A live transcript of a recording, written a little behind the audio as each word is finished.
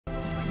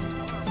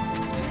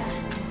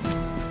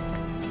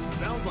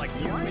like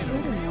you. I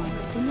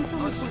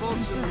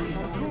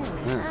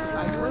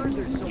heard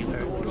there's someone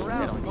going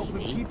around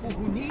helping people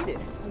who need it.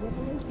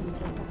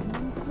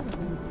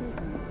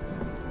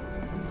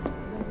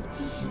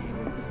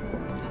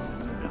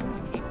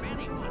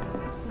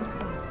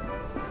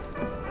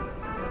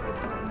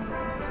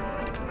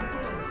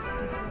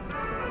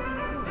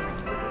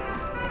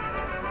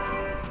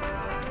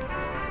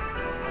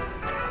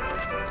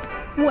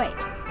 Wait,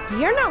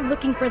 you're not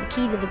looking for the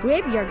key to the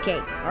graveyard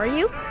gate, are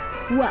you?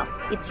 Well,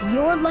 it's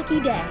your lucky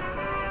day.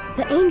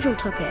 The angel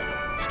took it.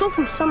 Stole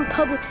from some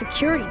public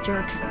security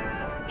jerks.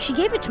 She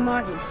gave it to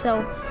Moggy,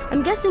 so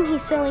I'm guessing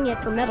he's selling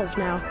it for medals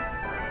now.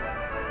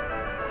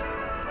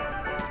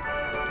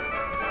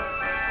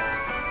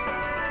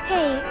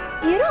 Hey,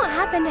 you don't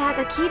happen to have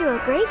a key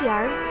to a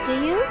graveyard, do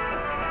you?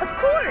 Of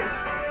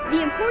course!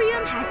 The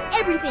Emporium has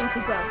everything,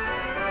 Kupo.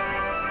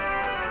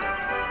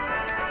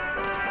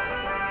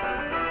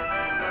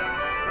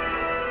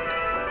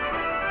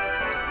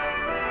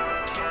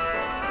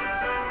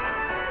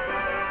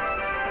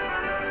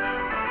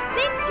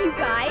 Thanks, you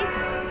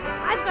guys!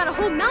 I've got a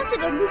whole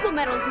mountain of Moogle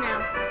medals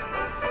now.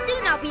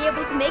 Soon I'll be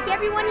able to make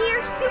everyone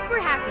here super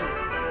happy.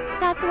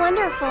 That's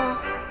wonderful.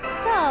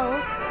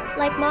 So,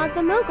 like Mog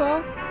the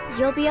Moogle,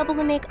 you'll be able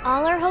to make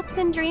all our hopes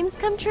and dreams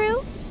come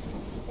true?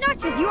 Not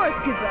just yours,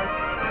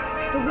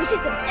 Kupo. The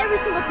wishes of every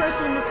single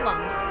person in the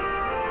slums.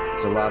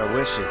 It's a lot of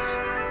wishes.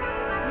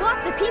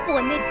 Lots of people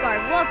in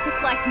Midgard love to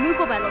collect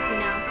Moogle medals, you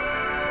know.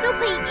 They'll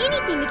pay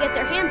anything to get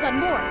their hands on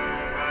more.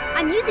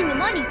 I'm using the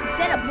money to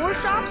set up more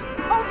shops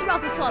all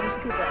throughout the slums,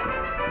 Kupo.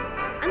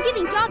 I'm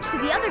giving jobs to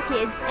the other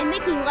kids and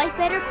making life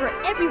better for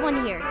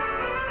everyone here.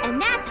 And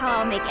that's how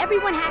I'll make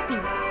everyone happy.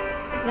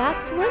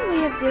 That's one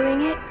way of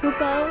doing it,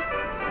 Kupo.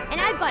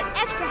 And I've got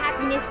extra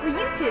happiness for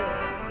you too.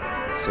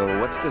 So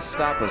what's to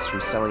stop us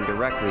from selling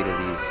directly to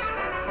these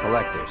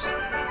collectors?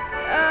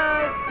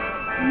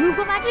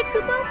 Moogle magic,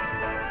 Kupo?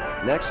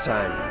 Next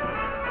time,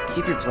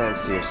 keep your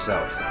plans to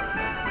yourself.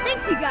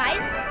 Thanks, you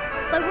guys.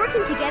 By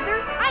working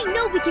together, I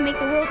know we can make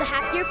the world a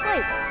happier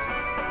place.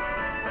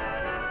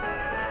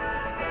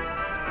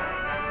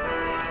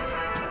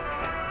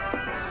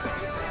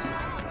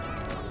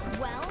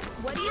 Well,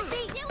 what do you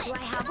think? Do I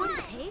have what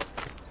it takes?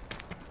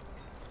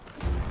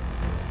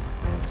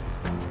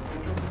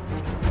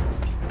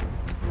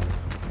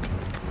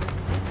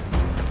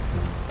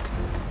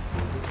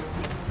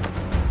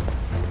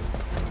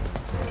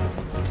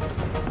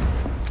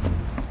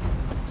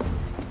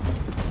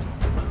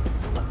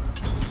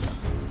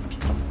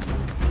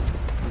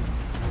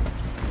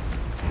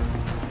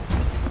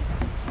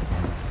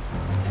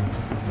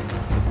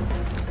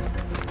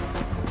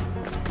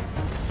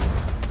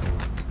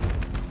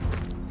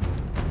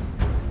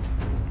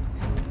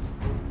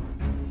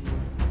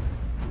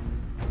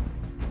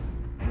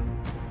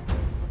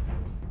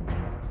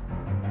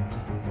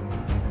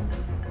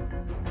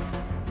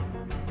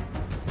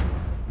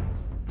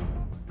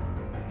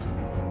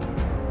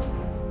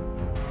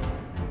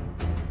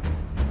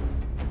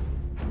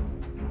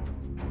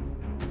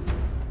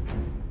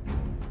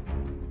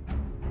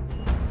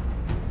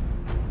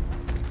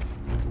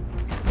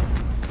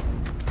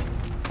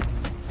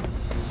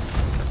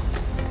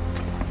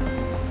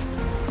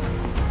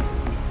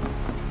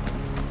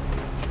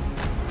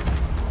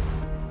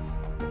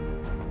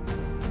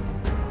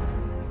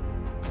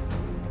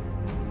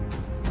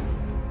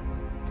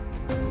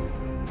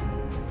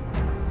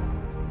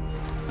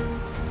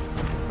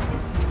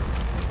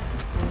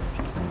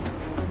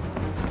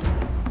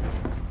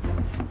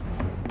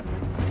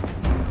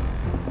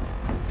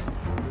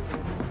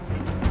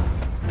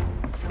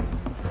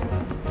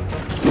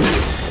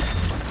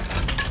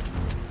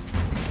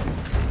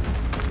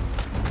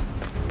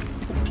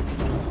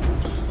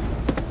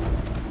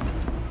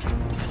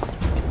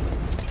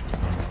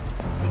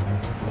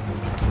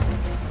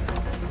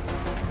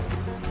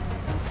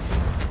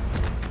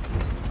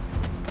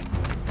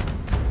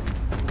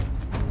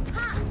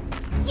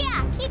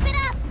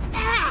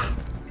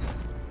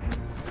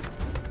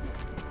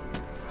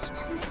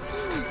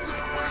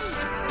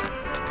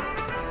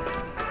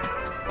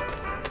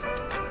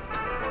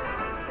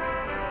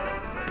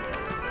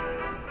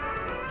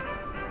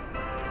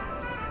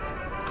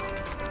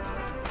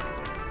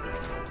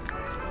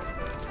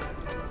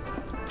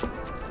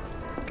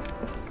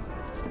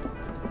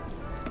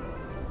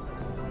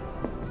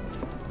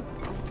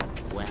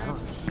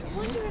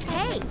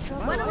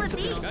 What'll it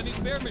be? Got any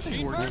spare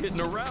machine parts?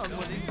 Getting around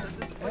when he says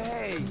this.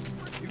 Hey,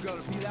 you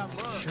gotta be that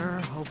bug. Sure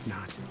hope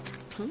not.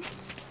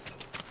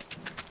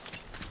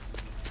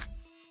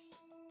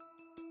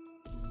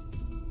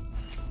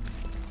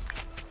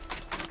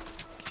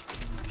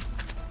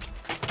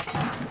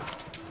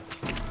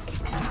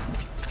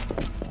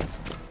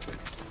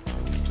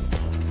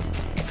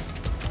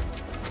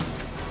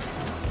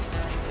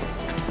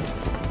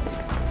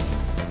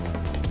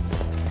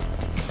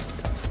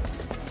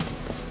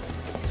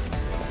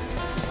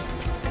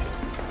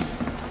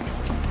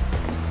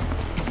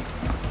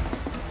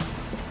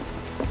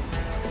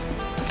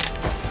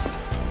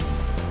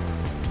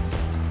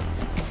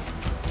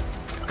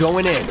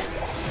 Going in.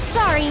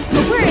 Sorry,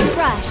 but we're in a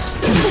rush.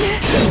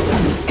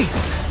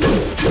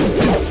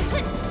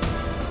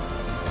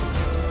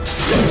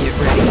 Get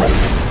ready.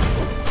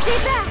 Stay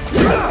back!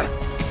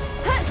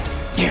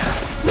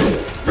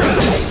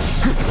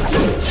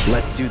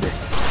 Let's do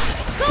this.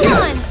 Go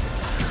on!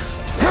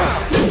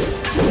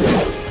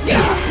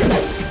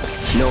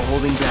 No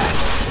holding back.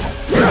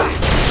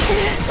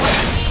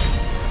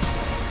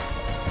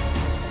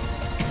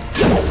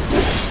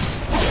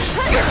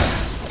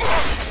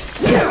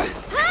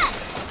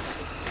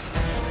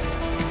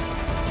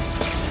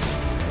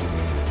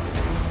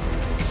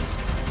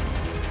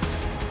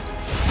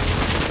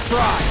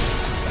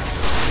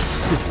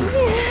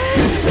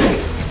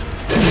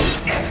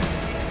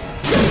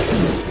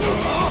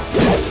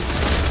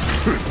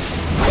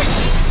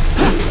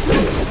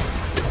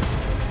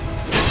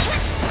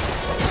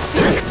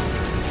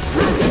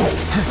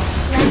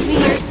 Lend me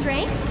your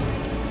strength?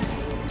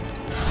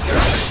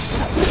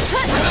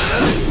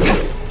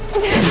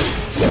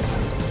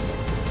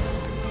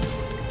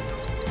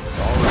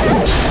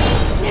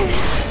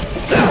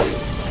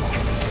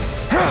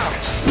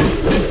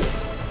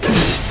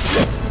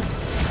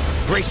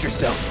 Brace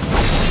yourself.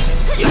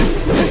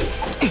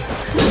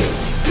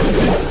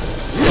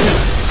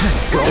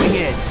 Going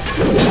in.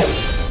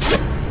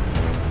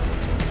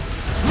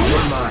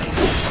 You're mine.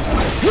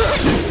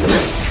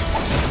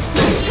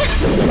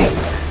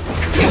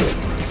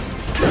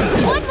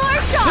 One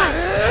more shot!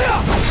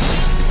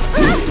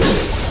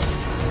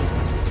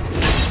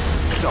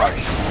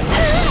 Sorry.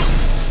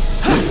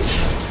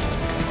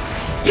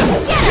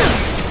 Get him!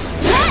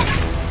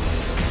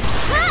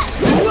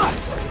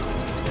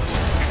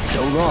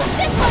 So long.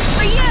 This one's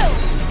for you!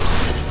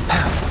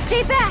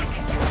 Stay back!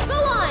 Go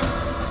on!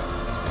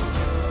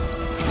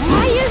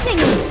 Try using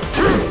it!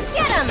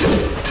 Get him!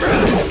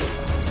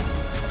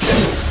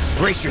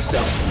 Brace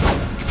yourself.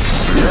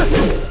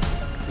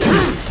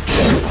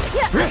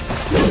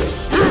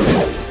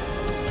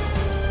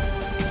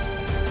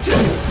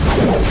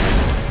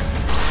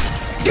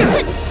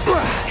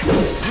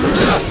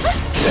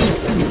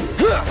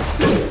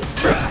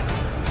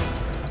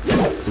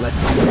 Let's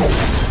do this.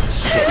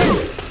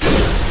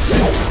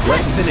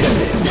 Let's finish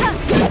this.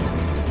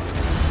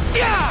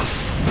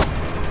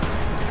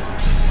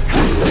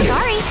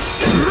 Sorry.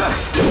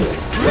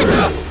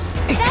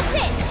 That's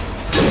it.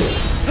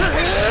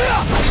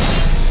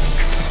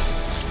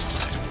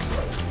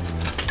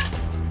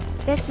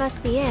 This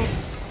must be it.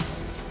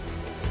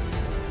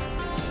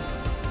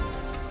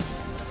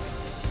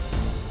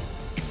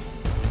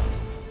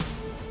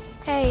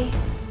 Hey,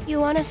 you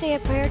want to say a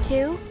prayer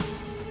too?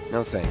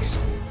 No thanks.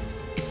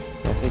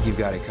 I think you've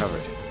got it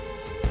covered.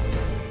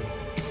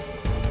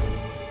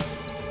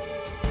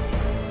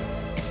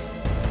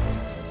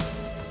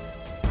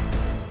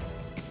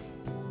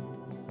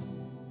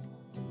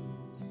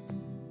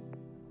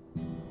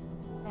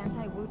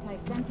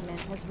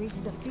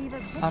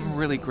 I'm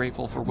really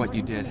grateful for what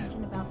you did.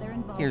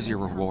 Here's your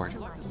reward.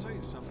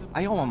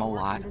 I owe him a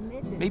lot,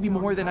 maybe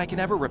more than I can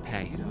ever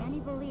repay.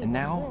 And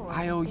now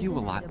I owe you a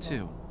lot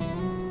too.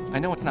 I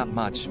know it's not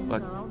much,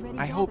 but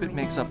I hope it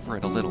makes up for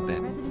it a little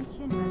bit.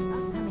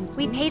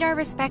 We paid our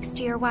respects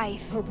to your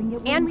wife,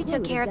 and we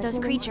took care of those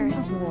creatures.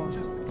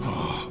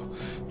 Oh,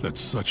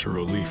 that's such a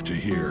relief to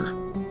hear.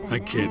 I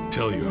can't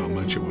tell you how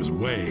much it was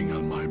weighing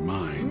on my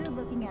mind.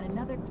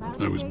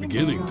 I was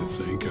beginning to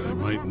think I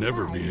might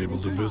never be able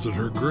to visit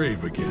her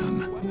grave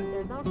again.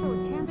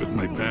 With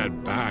my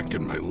bad back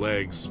and my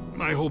legs,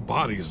 my whole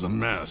body's a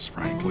mess,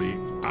 frankly.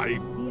 I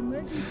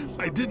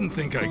didn't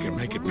think I could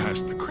make it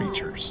past the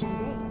creatures.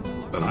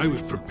 But I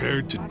was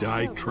prepared to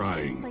die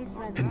trying.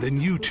 And then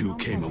you two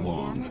came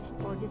along.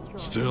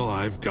 Still,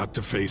 I've got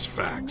to face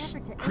facts.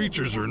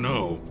 Creatures or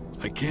no,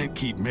 I can't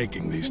keep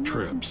making these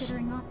trips.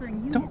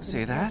 Don't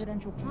say that.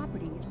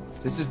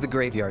 This is the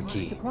graveyard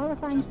key.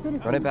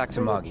 Run it back to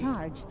Moggy.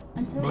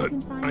 But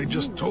I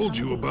just told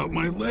you about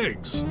my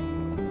legs.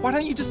 Why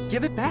don't you just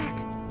give it back?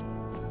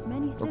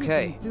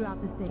 Okay.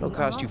 It'll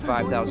cost you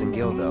 5,000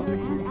 gil, though.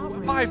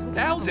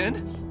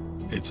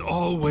 5,000? It's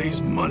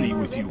always money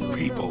with you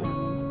people.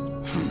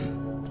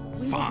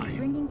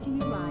 Fine.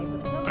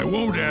 I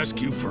won't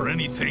ask you for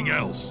anything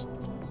else.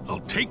 I'll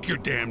take your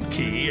damn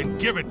key and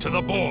give it to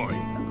the boy.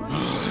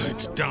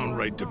 It's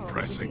downright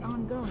depressing.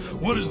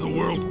 What is the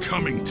world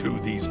coming to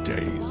these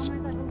days?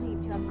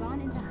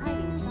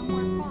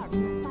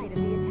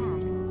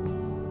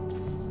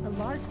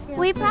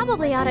 We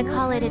probably ought to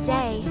call it a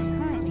day.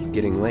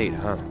 Getting late,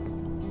 huh?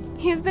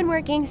 You've been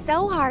working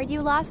so hard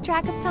you lost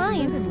track of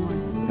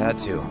time. Had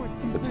to.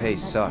 The pay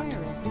sucked.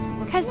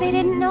 'Cause they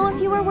didn't know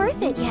if you were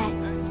worth it yet.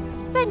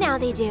 But now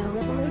they do.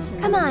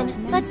 Come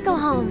on, let's go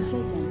home.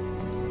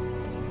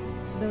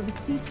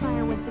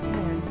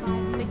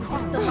 They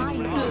crossed the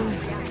line.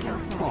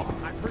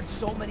 I've heard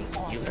so many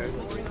awful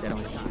stories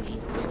on TV.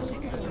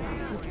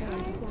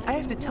 I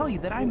have to tell you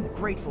that I'm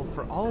grateful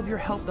for all of your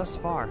help thus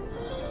far.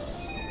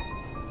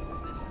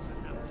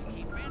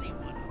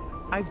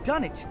 I've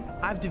done it!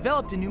 I've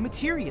developed a new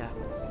materia.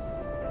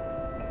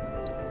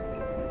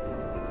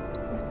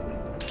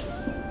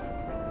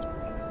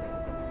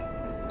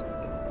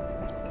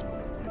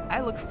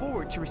 I look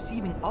forward to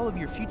receiving all of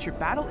your future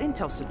battle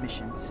intel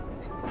submissions.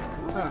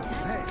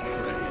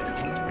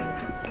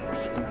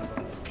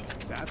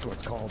 That's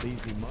what's called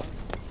easy money.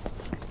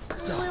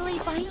 Will he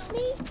bite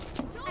me?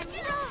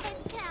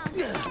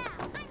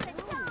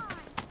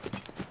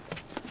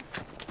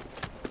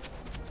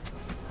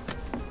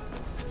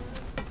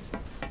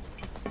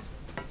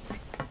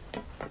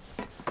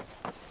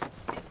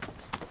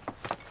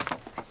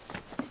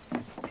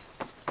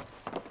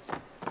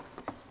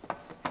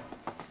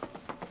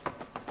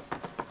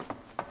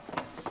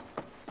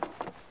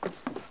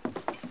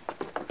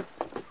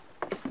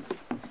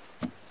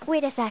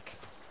 Wait a sec.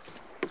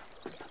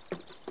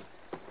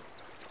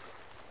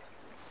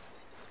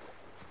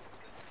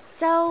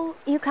 So,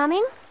 you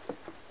coming?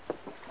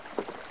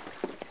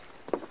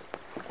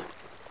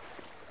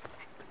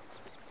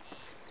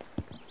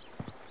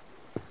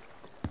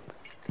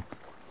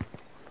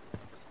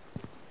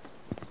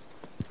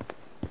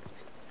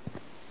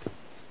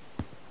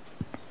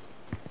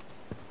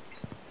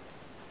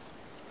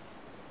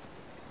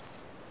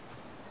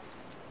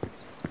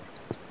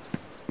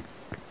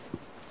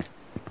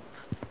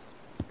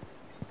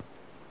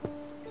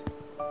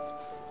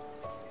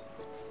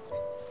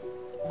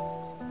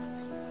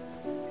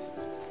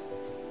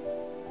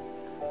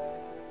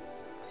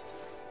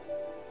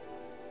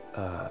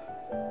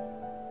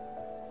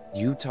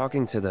 You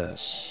talking to the...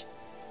 Shh.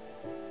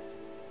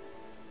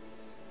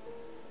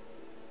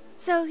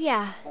 So,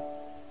 yeah.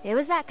 It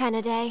was that kind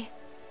of day.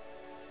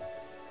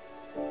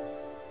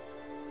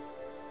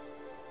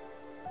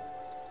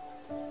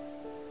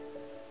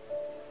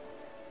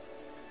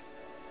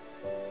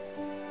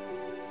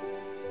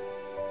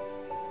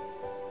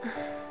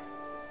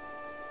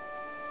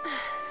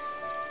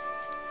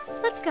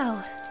 Let's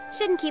go.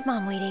 Shouldn't keep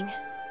Mom waiting.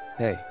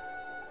 Hey.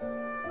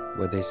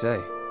 What'd they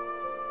say?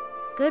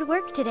 Good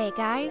work today,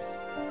 guys.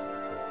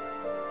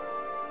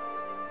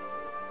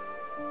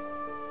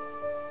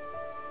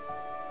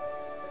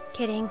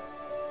 Kidding.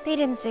 They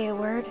didn't say a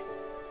word.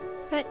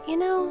 But, you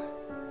know...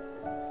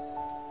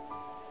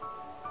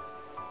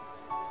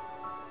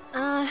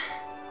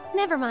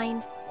 never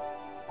mind.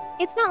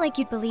 It's not like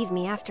you'd believe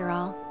me after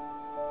all.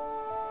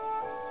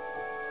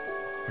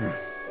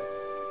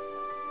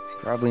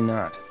 Probably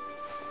not.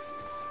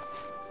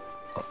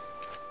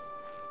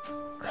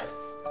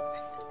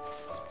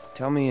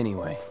 Tell me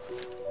anyway.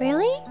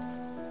 Really?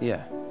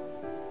 Yeah.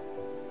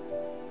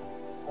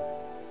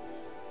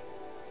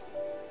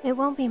 It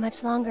won't be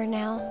much longer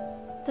now.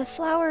 The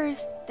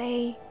flowers,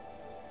 they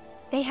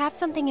have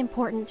something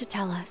important to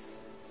tell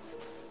us.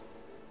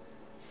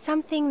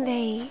 Something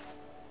they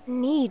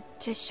need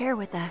to share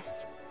with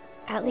us.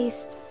 At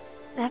least,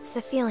 that's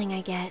the feeling I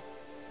get.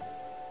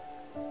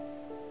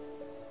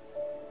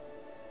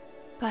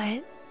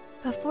 But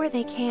before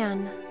they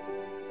can,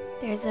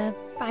 there's a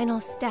final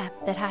step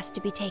that has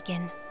to be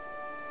taken.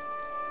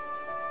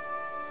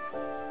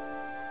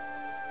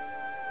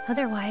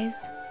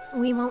 Otherwise,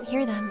 we won't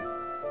hear them.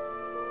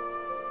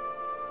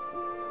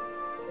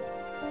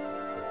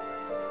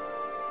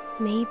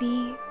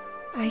 Maybe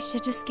I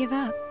should just give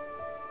up.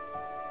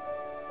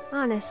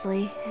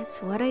 Honestly,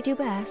 it's what I do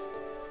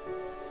best.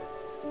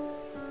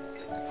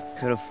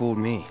 Could have fooled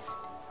me.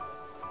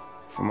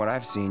 From what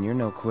I've seen, you're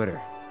no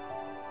quitter.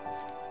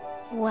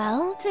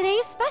 Well,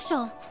 today's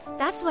special.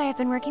 That's why I've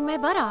been working my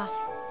butt off.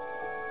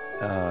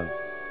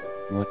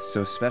 What's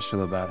so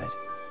special about it?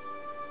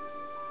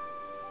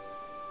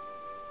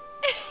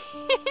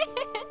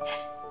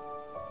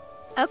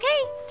 Okay,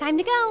 time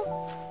to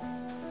go.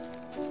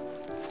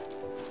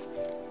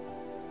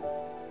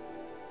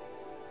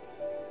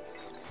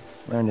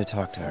 Learn to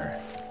talk to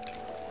her.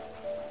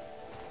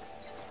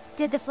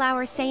 Did the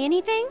flowers say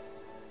anything?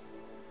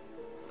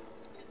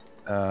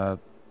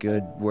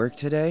 Good work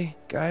today,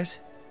 guys?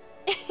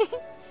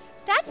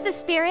 That's the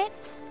spirit.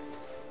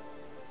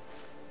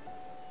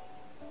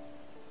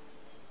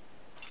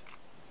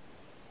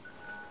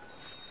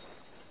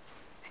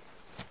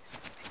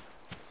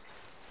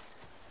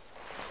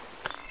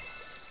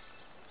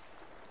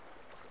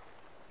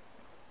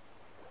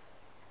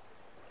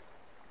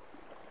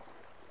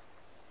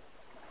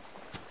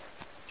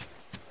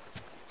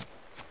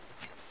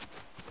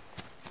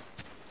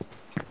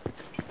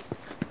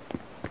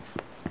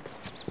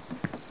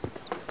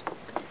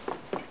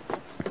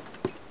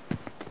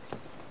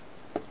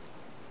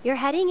 You're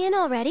heading in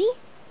already?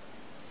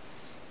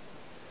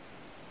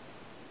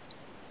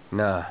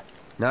 Nah,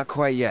 not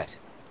quite yet.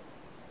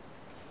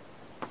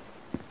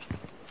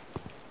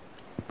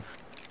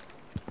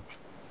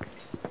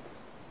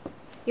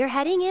 You're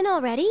heading in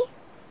already?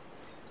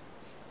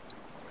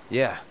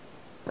 Yeah,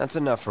 that's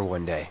enough for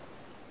one day.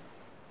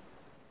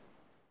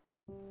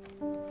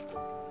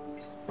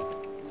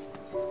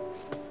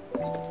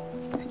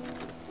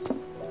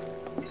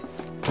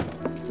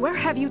 Where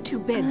have you two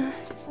been?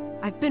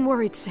 I've been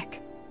worried sick.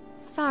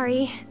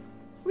 Sorry.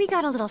 We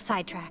got a little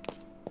sidetracked.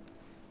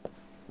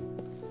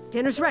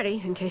 Dinner's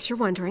ready, in case you're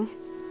wondering.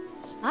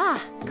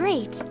 Ah,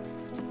 great.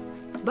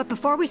 But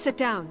before we sit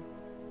down,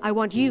 I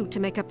want you to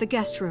make up the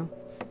guest room.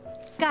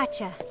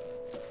 Gotcha.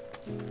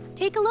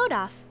 Take a load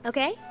off,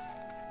 okay?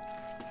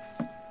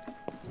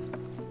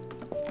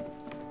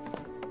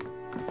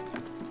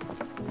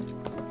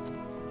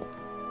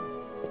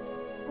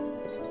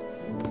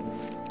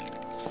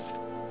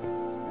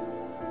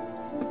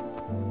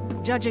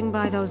 Judging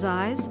by those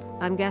eyes,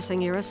 I'm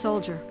guessing you're a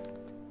soldier.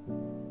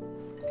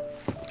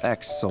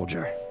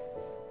 Ex-soldier.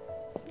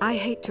 I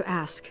hate to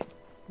ask,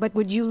 but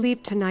would you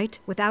leave tonight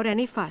without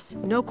any fuss,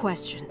 no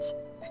questions?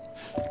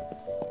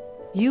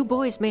 You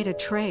boys made a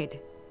trade,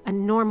 a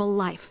normal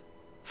life,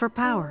 for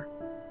power.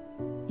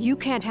 You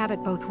can't have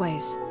it both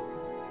ways.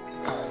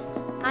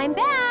 I'm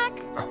back!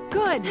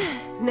 Good!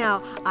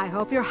 Now, I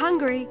hope you're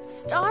hungry.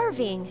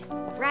 Starving,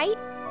 right?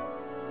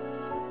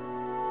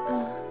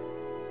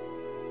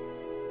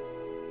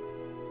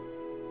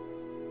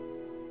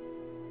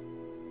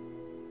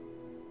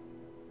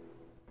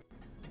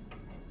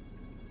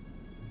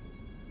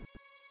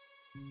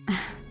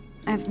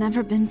 I've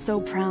never been so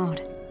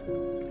proud.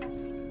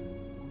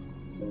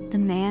 The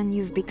man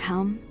you've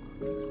become.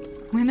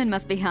 Women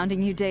must be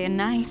hounding you day and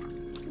night.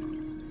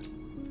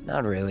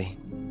 Not really.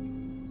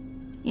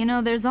 You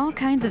know, there's all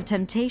kinds of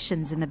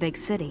temptations in the big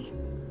city.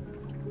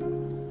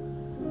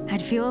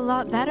 I'd feel a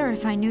lot better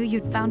if I knew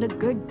you'd found a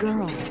good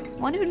girl.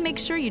 One who'd make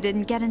sure you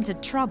didn't get into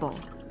trouble.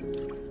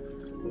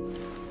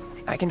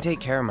 I can take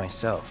care of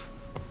myself.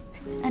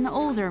 An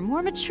older,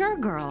 more mature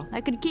girl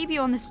that could keep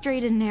you on the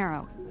straight and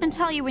narrow and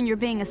tell you when you're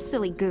being a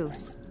silly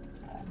goose.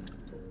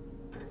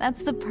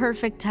 That's the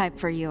perfect type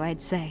for you,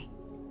 I'd say.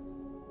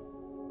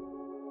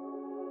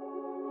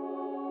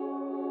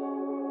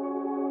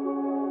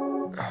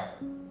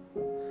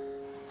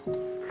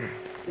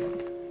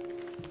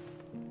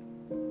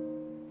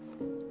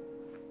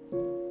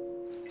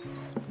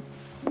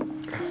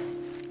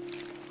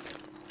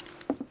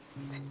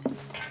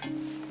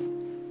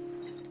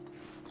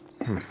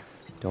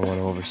 Don't want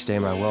to overstay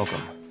my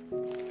welcome.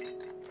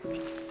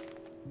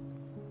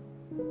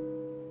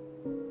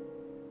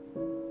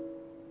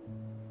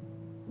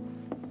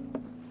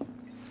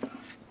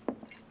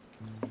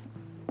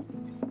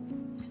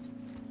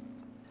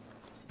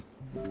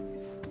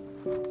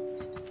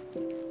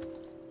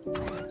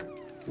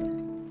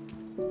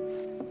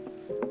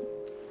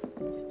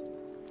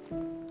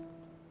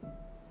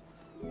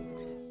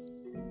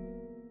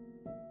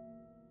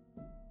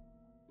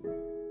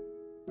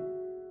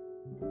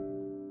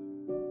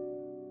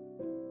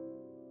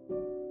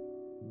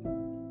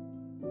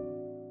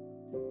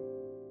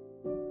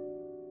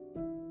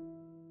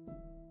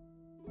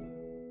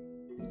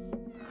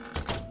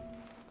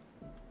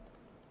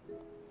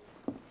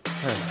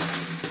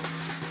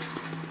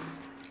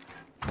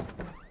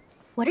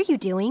 What are you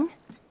doing?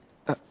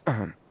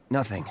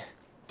 Nothing.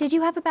 Did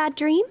you have a bad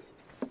dream?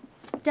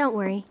 Don't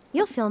worry,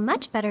 you'll feel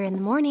much better in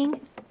the morning,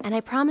 and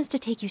I promise to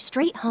take you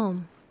straight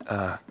home.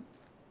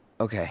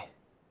 Okay.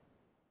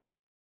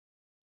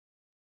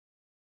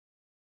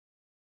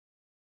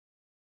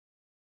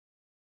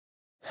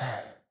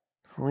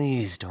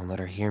 Please don't let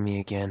her hear me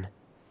again.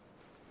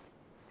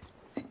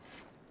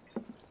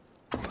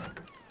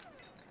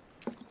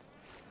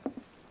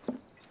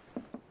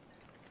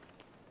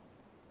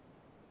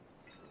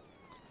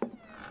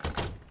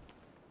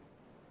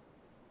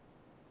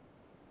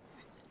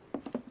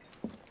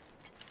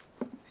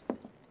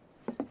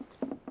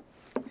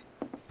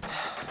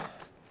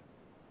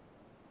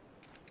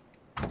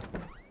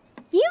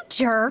 You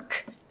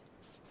jerk!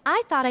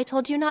 I thought I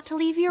told you not to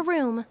leave your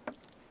room.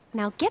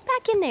 Now get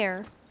back in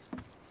there.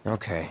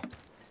 Okay.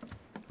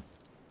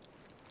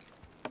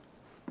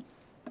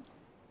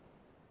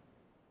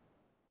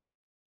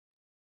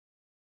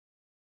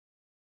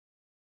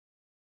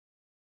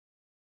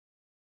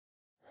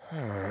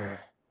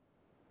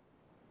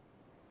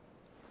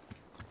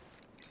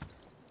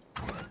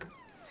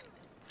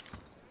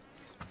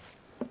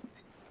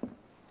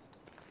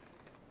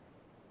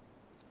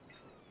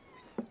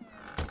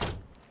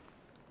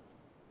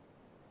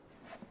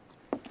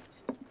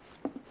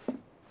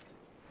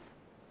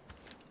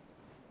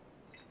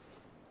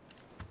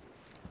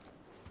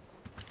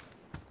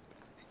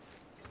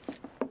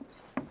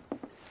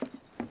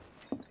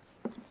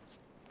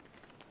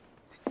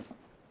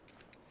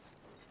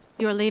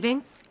 You're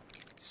leaving?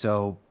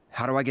 So,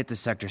 how do I get to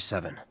Sector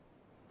 7?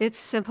 It's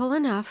simple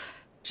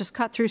enough. Just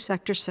cut through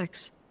Sector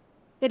 6.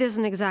 It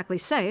isn't exactly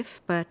safe,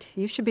 but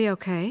you should be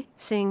okay,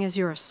 seeing as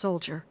you're a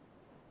soldier.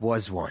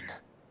 Was one.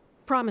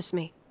 Promise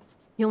me,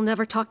 you'll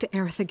never talk to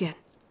Aerith again.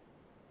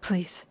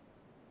 Please.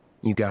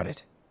 You got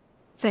it.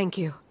 Thank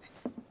you.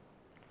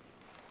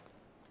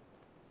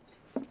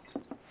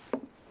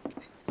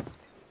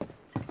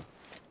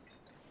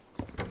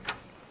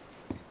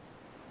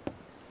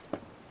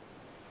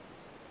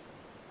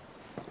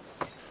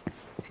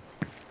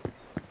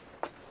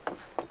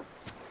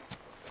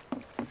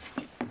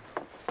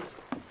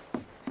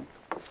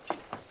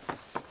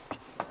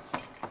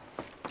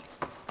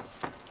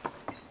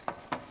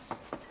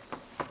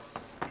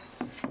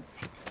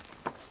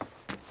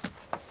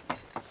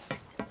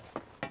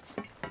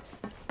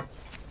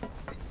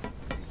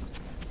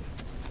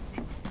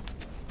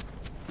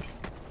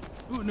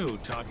 Who knew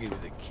talking to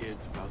the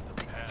kids about the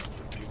past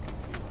would make them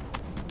feel?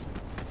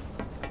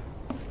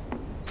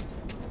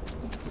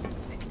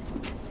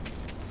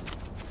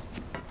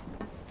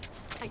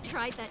 I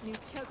tried that new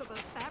chocobo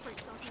fabric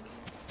softener.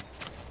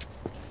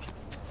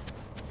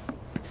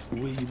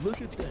 Will you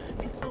look at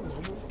that? I'm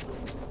almost done.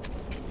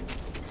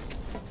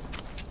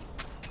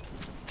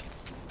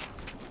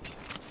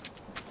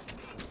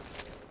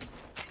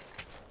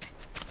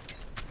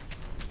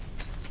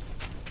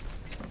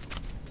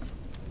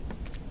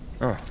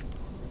 Oh.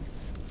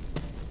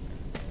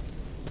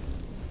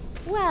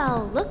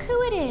 Well, look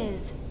who it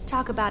is.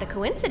 Talk about a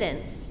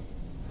coincidence.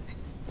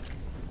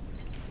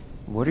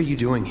 What are you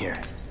doing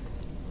here?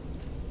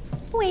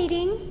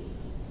 Waiting.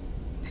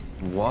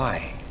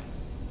 Why?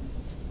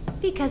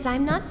 Because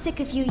I'm not sick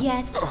of you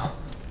yet.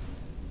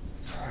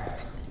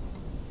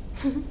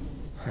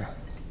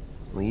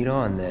 Lead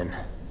on, then.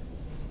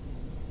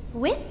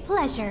 With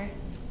pleasure.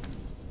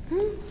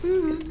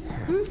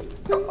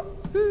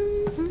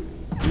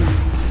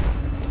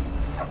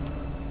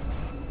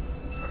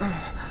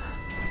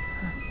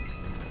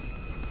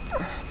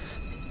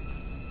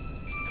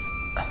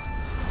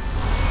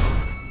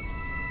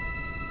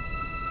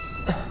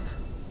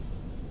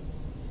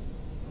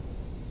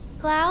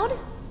 Cloud?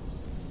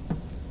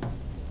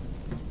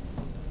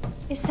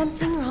 Is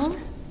something wrong?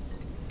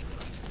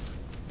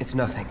 It's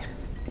nothing.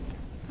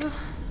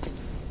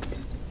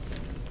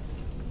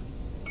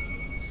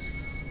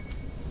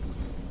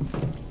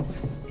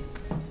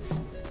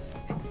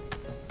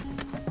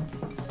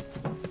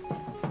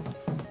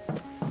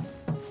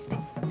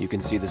 You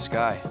can see the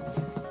sky.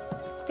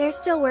 They're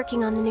still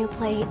working on the new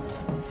plate.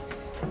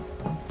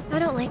 I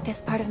don't like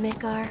this part of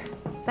Midgar.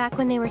 Back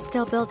when they were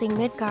still building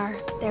Midgar,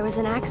 there was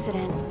an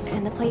accident,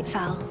 and the plate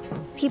fell.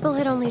 People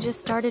had only just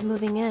started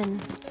moving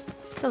in,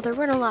 so there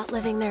weren't a lot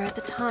living there at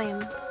the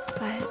time,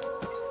 but...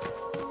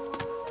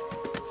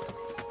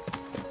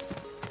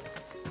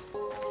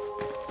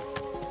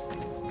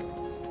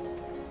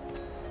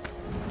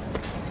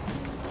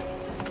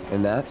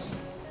 And that's?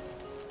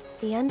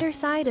 The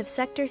underside of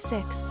Sector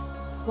 6,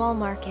 Wall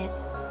Market,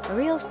 a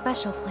real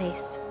special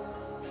place.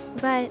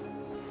 But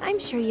I'm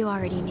sure you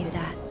already knew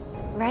that,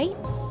 right?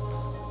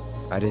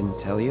 I didn't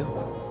tell you?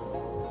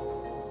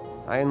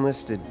 I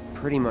enlisted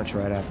pretty much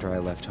right after I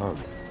left home.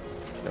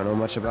 Don't know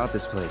much about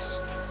this place,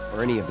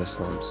 or any of the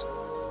slums.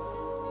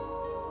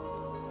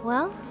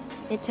 Well,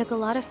 it took a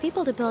lot of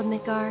people to build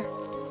Midgar,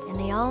 and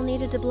they all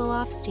needed to blow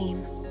off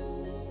steam.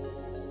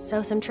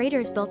 So some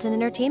traders built an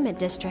entertainment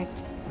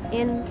district.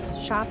 Inns,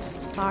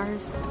 shops,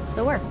 bars,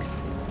 the works.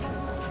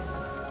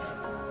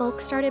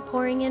 Folks started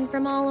pouring in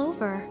from all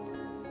over.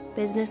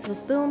 Business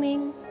was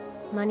booming,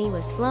 money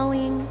was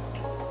flowing,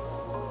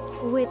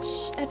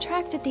 which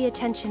attracted the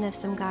attention of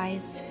some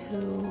guys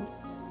who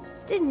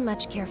didn't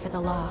much care for the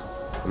law.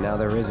 Now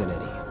there isn't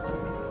any.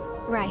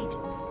 Right.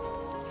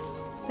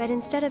 But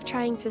instead of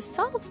trying to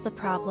solve the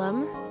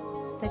problem,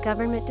 the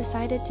government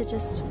decided to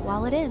just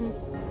wall it in.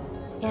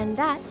 And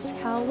that's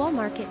how Wall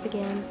Market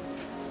began.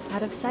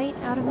 Out of sight,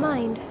 out of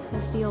mind,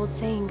 as the old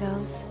saying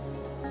goes.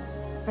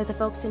 For the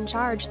folks in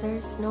charge,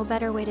 there's no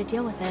better way to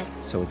deal with it.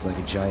 So it's like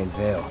a giant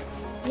veil.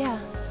 Yeah.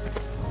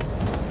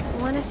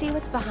 Want to see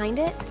what's behind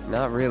it?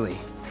 Not really.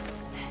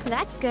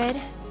 That's good.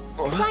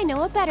 'Cause I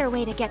know a better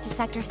way to get to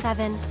Sector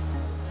 7.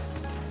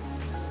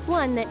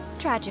 One that,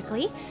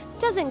 tragically,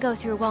 doesn't go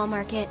through Wall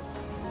Market.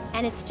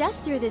 And it's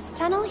just through this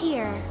tunnel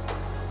here.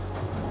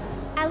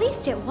 At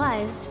least it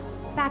was,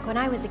 back when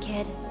I was a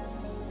kid.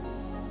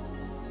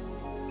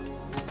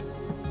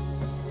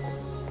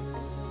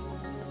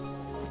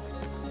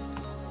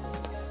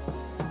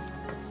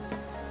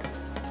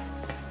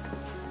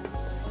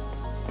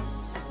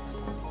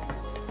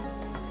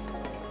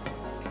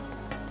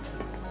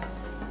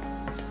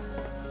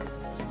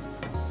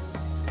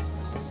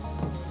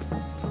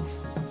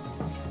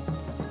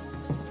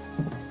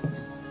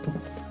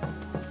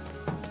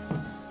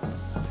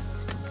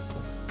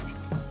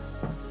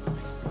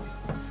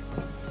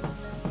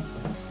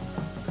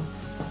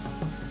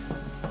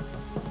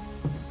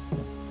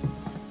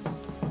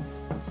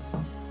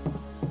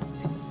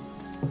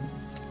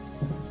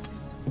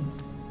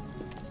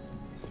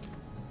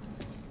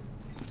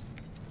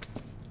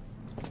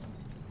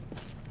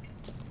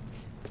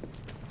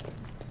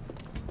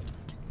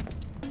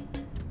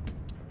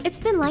 It's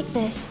been like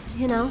this,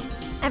 you know,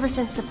 ever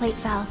since the plate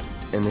fell.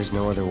 And there's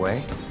no other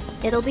way?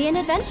 It'll be an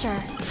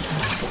adventure.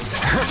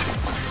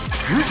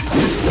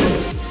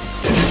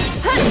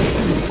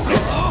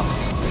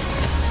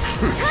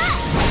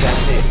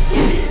 That's it.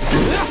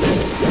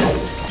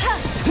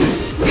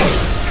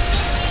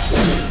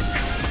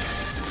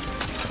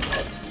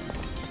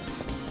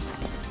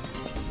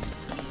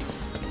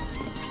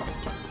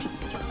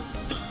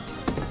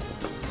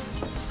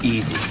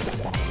 Easy.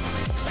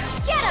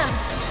 Get him!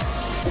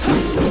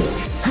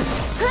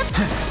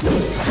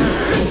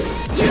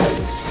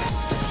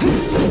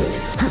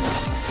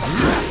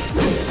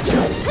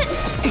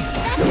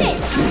 That's it!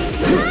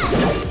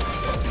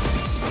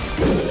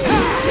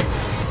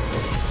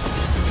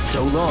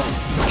 So long.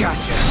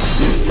 Gotcha.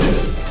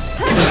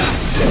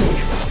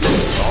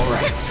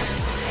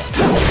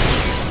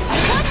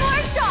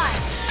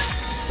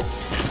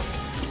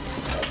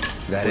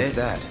 What's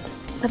that?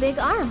 A big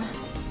arm.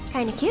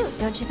 Kinda cute,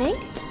 don't you think?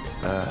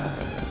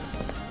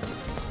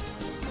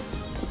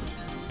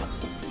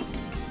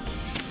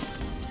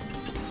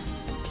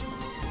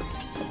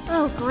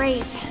 Oh,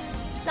 great.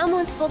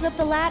 Someone's pulled up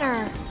the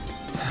ladder.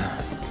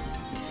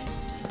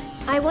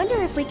 I wonder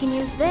if we can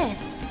use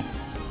this.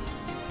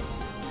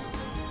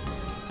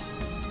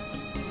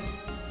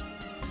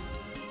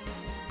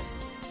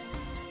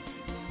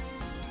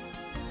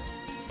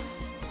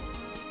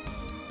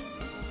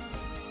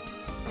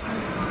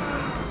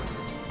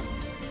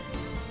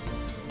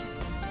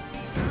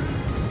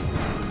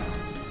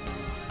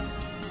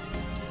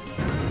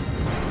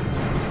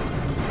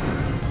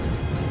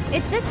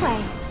 It's this way.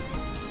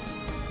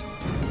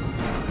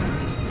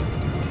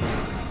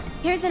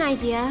 Here's an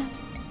idea.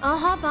 I'll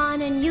hop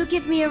on and you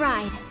give me a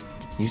ride.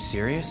 You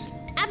serious?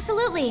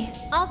 Absolutely.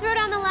 I'll throw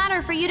down the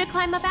ladder for you to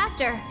climb up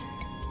after.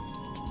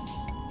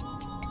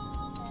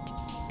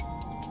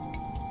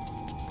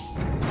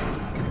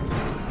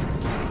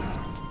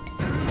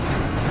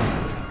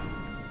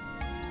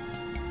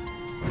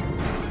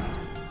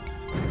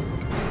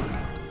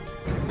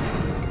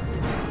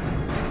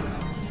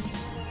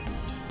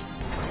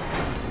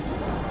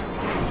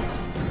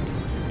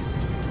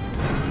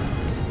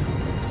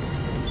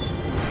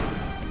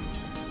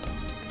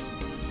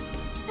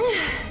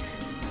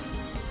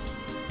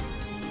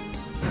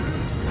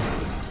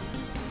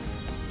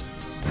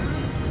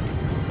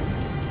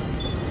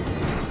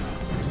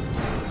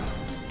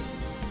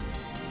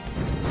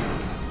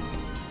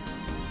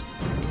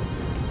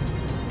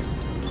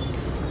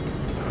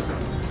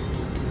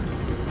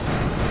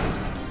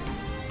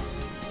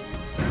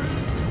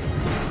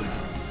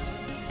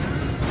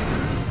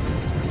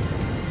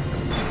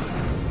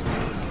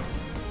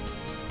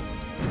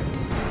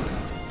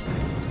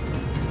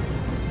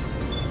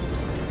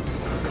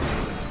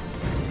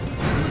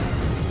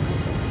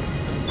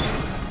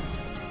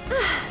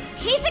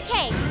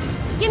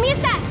 Give me a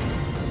sec.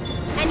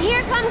 And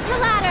here comes the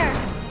ladder.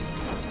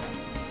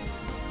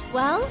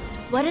 Well,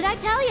 what did I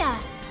tell ya?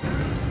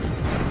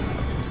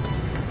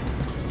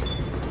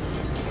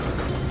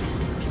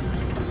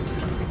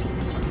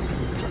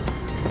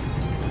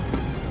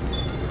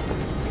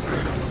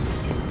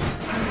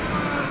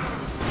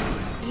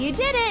 You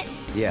did it.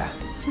 Yeah.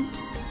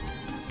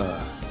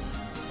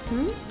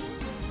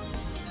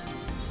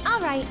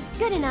 All right,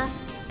 good enough.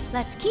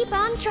 Let's keep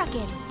on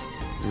trucking.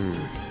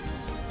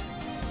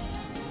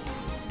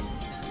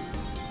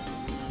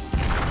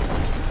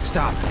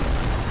 Stop.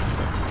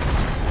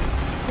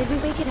 Did we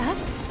wake it up?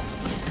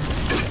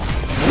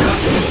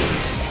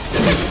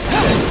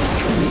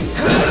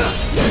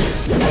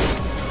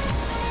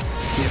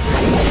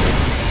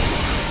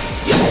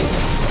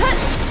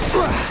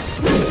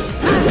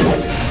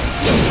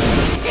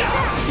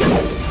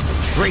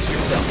 Brace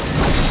yourself.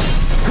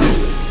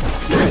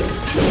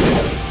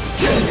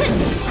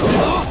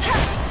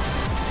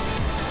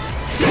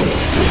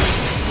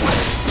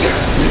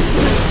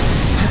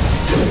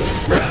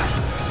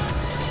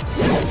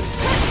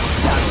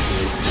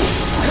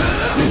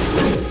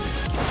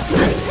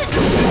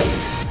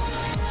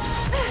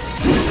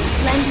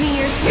 Lend me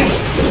your strength.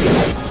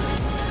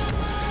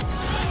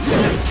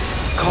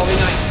 Calling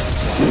ice.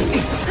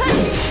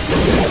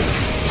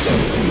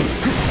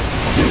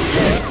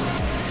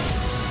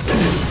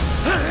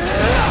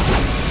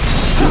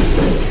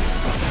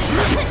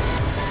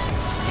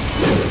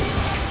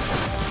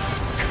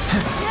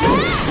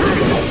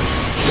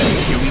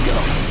 Here we go.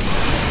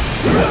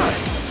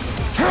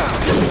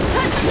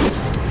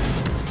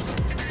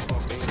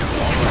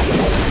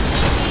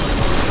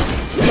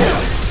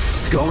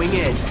 Going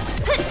in.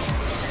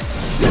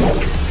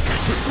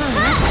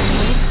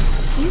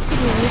 Used to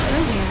be a way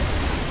through here.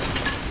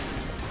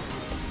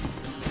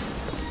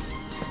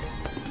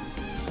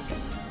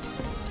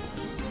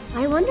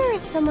 I wonder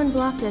if someone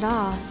blocked it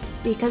off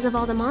because of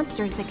all the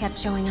monsters that kept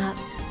showing up.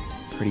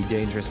 Pretty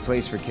dangerous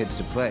place for kids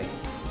to play.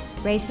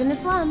 Raised in the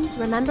slums,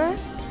 remember?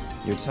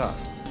 You're tough.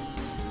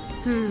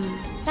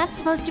 That's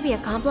supposed to be a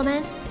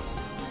compliment?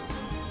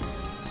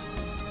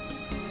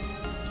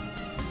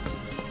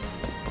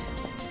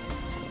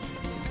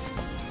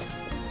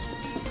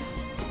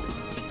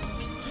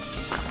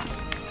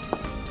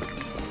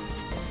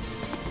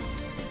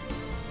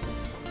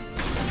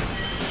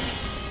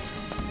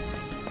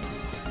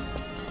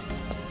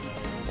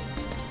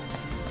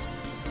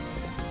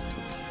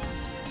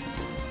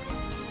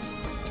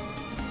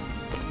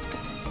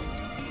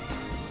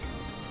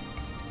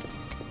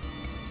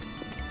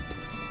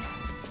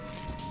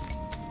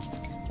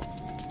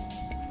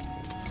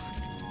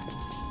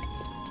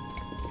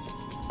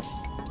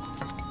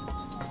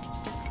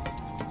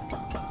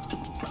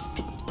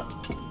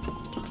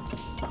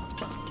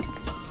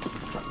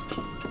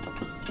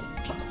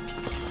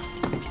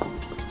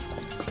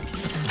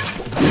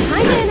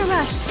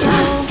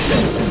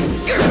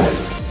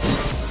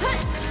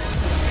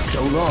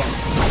 So long.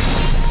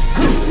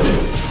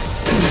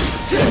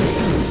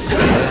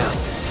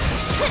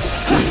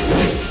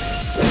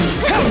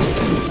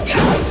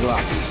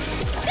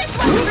 This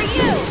one's for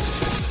you!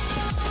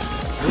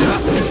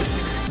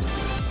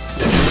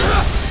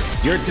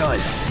 You're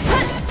done.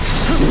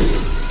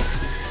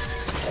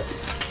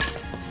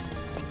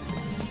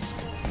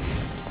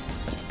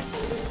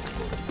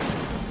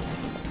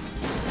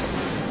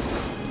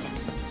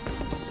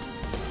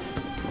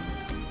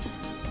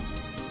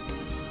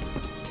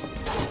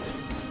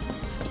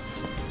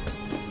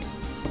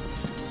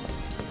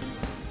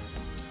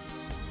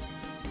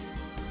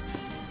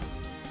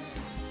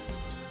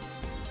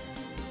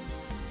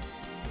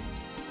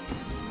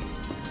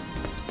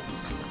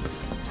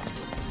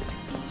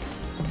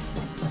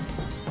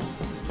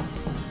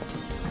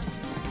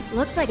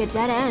 Looks like a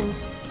dead end.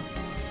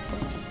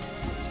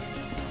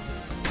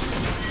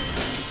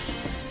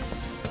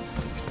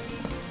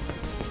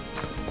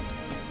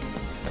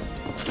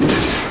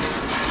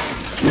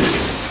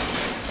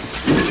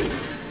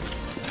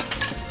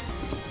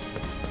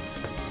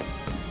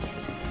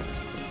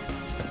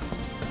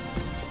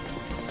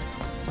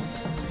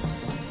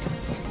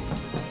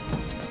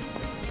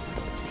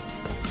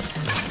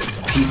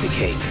 Piece of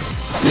cake.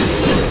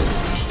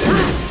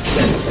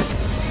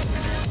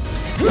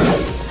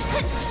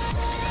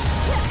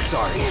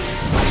 Sorry.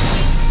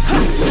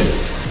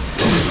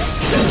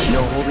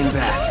 No holding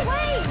back.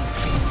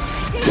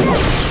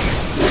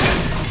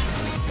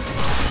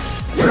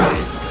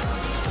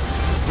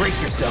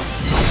 Brace yourself.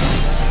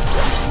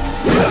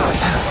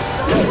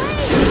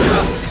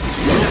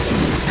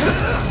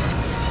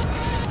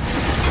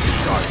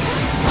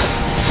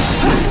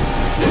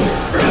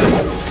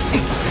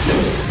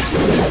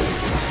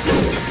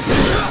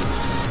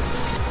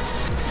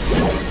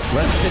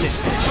 Let's finish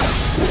this.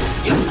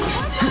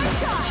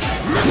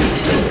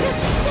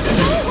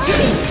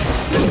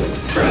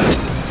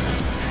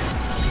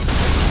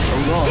 So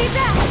long. Stay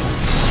back!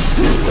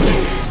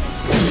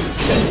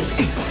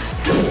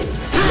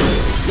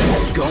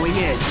 Going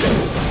in.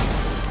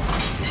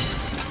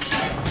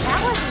 That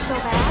wasn't so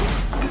bad.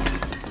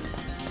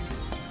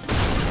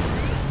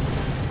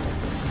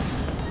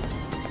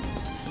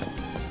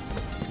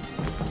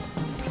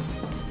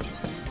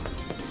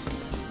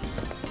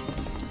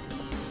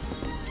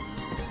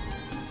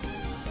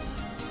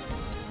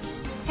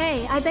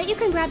 Hey, I bet you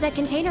can grab that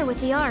container with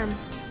the arm.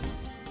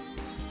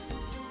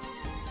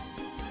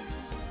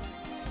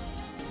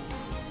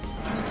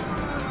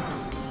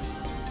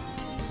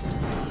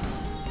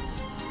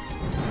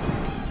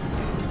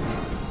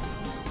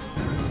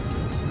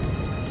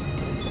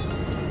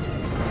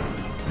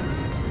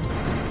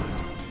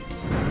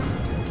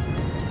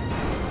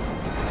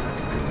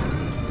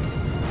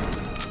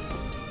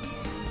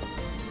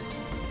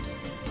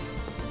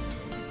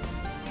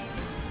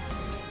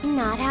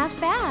 Not half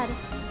bad.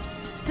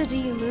 So do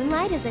you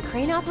moonlight as a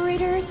crane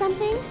operator or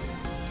something?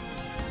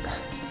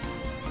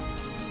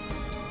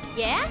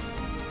 Yeah?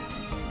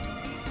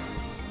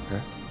 Huh?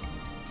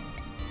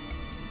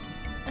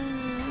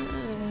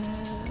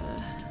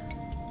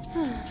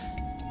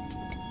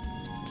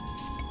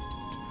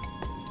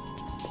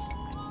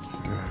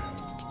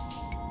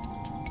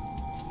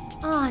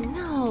 Oh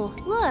no,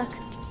 look!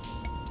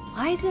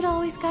 Why is it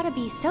always gotta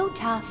be so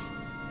tough?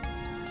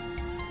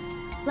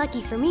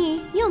 Lucky for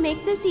me, you'll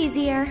make this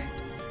easier.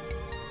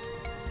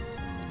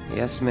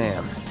 Yes,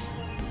 ma'am.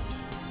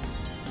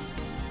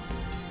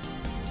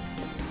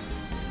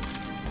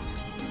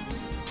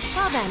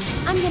 Well then,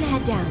 I'm gonna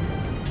head down.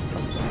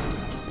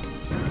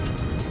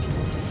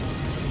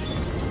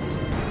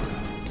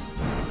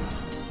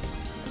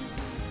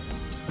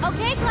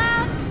 Okay,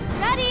 Cloud!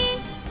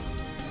 Ready!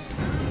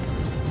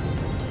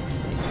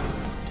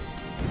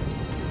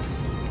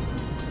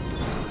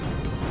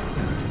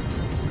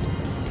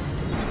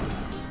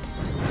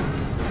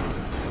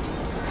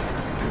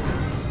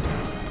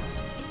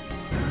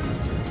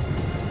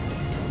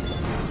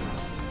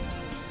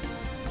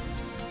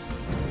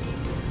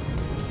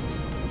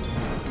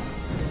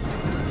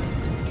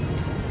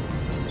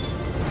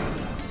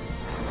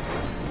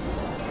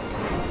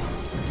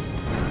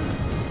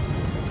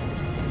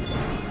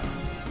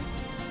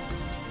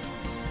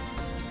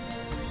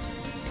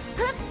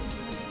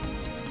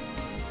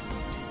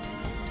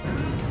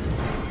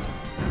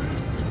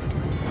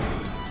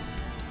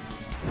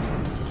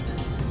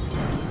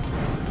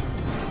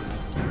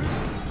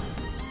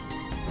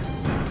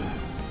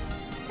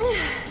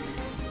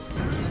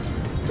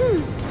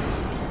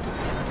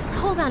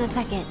 Hold on a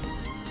second.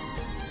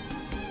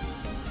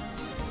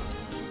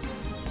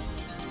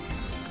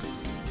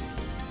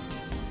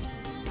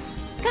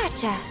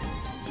 Gotcha.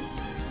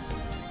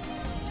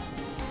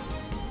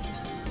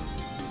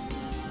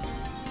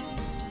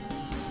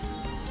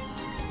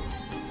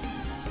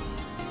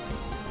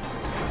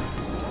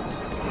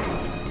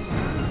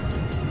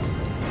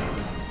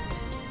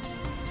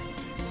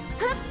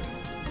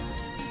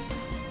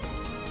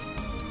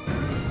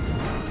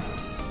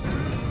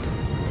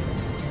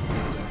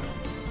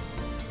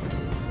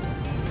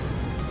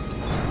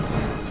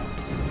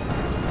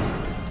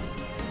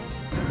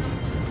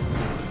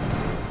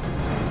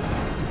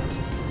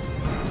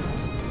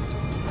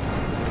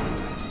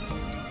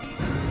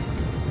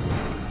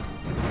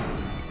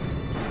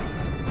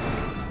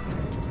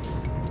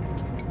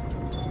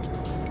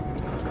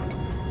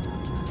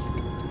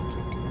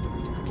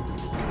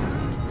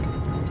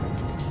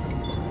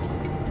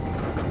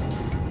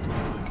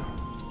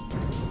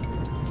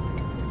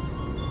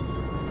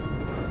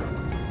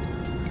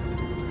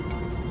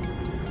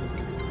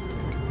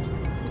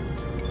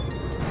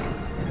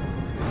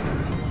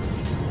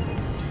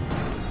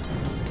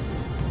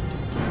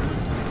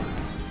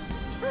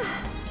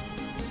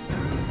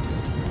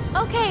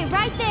 Okay,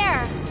 right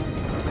there.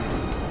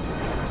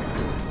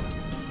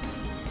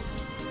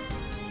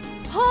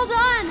 Hold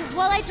on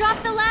while I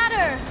drop the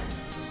ladder.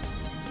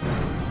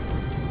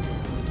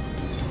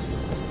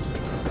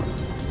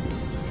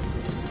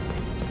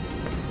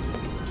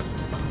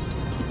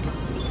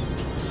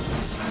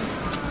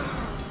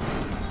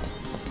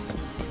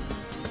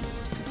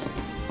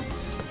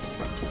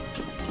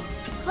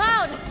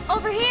 Cloud,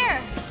 over here.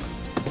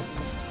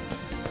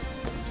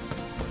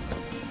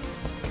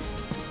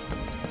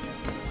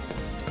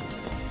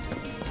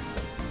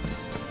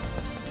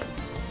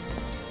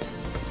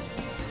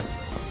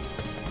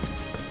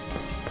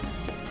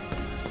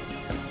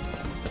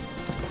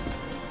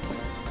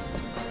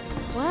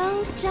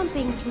 Well,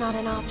 jumping's not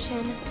an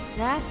option,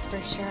 that's for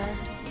sure.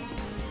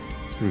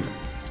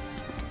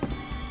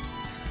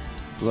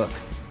 Look.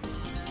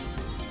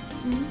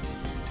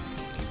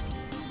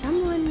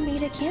 Someone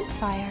made a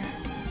campfire.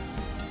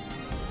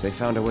 They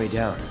found a way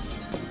down.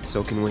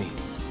 So can we.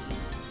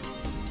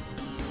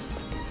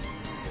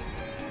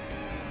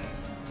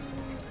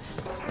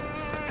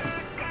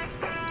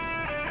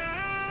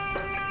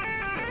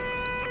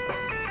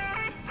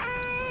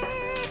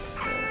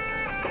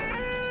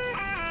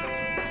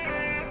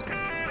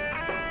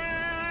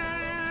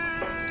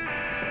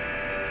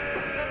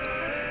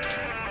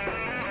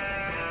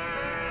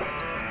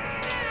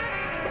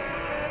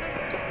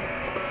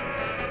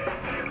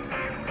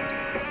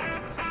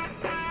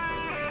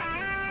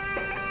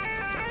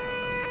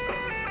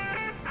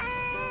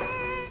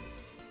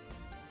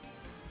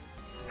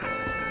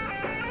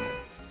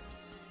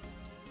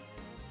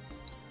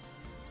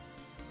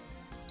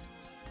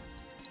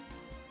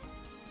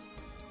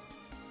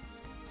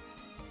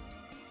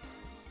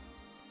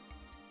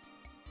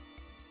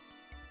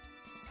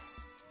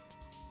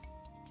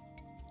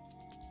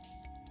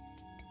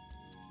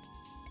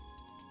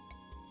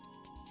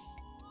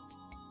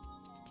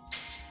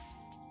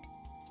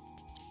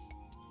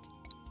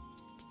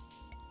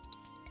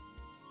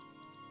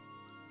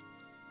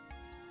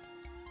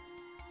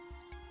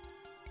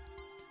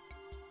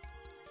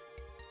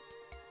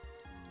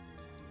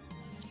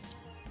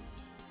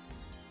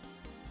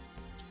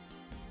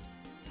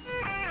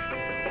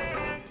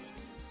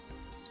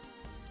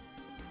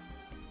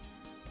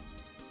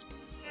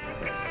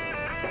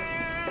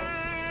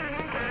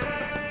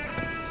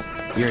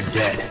 You're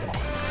dead.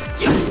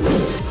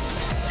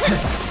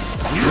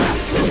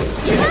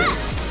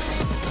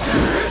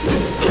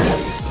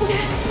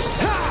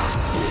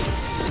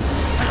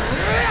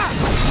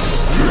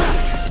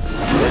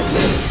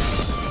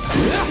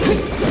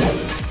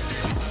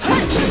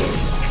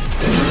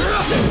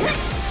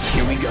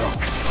 Here we go.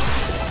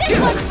 This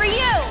one's for you!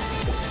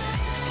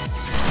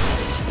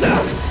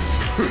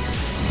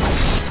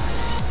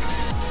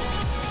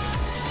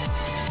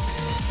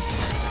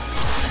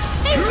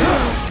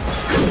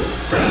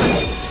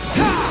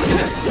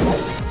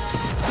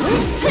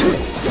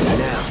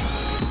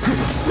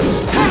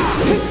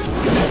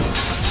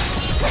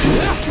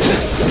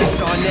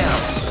 It's on now.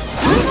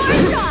 One more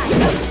shot!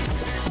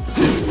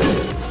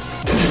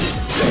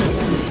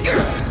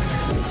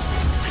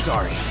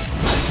 Sorry.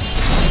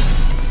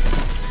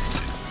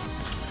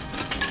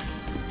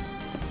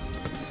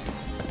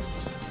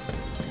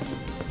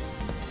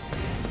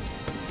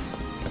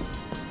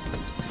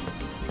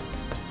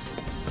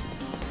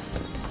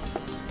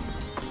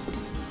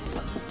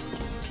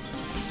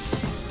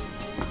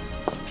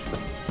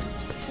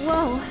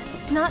 Whoa,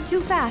 not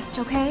too fast,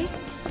 okay?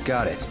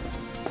 Got it.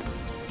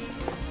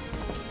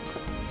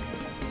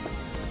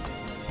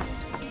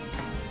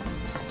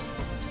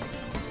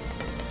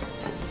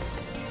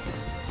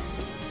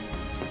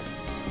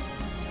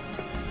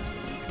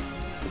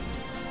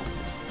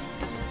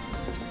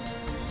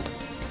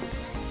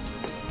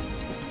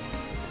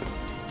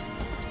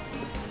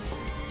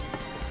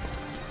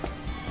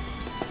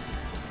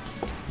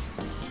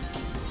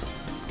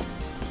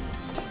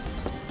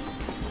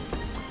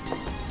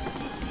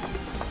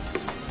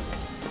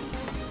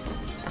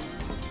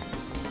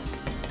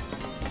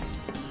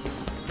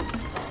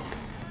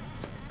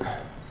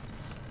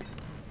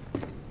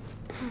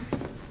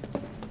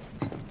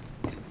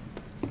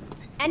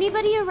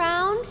 Anybody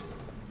around?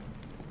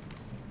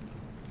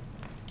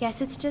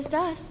 Guess it's just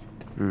us.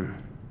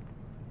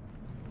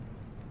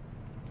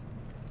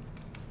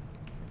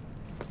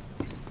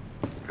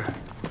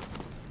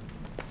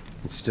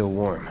 It's still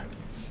warm.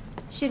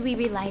 Should we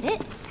relight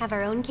it? Have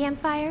our own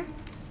campfire?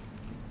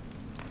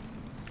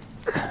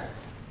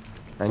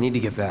 I need to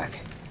get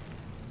back.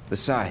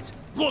 Besides,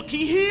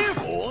 Looky here,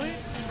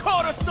 boys!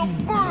 Caught us some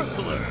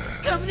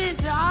burglars! Coming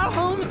into our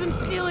homes and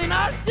stealing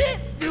our shit,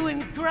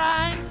 doing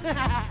crimes.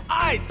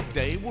 I'd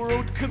say we're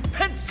owed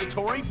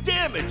compensatory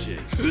damages.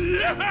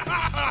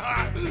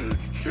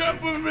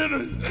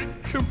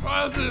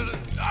 Composite.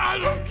 I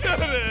don't get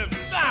it.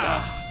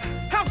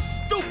 How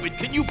stupid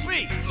can you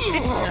be?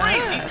 It's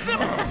crazy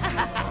simple.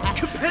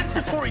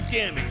 Compensatory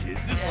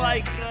damages is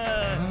like,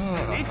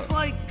 it's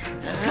like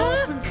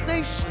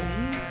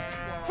compensation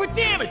for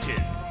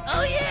damages.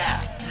 Oh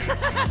yeah!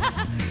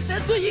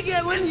 That's what you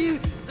get when you...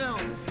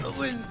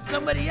 when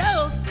somebody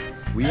else...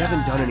 We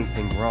haven't done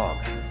anything wrong.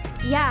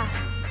 Yeah,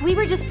 we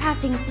were just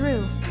passing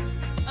through.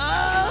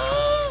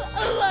 Oh,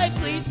 a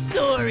likely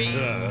story.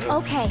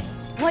 Okay,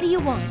 what do you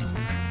want?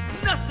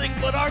 Nothing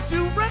but our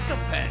due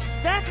recompense,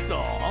 that's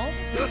all.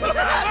 Due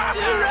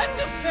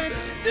recompense!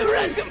 Due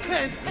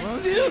recompense!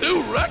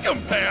 Due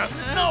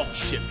recompense? No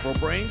shit for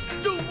brains,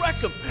 due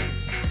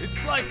recompense.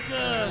 It's like,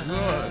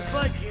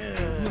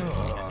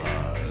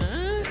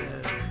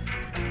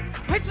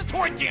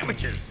 compensatory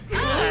damages.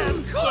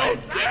 Of course,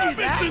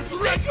 Damages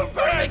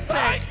recompense.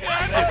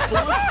 Simple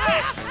as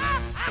that.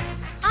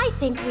 I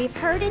think we've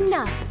heard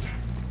enough.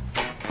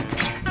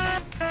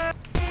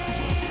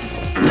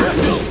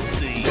 We'll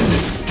see.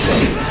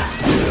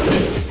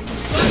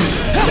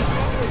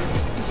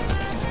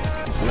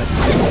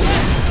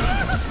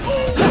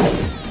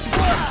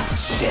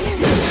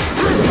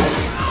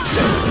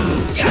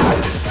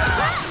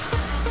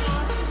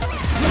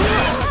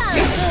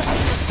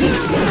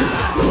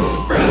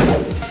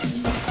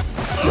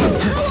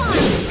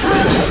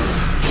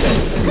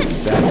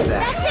 That's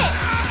that.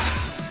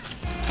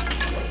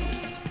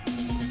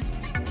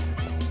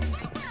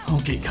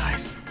 Okay,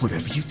 guys,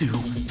 whatever you do,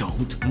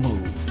 don't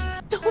move.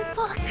 Don't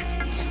look!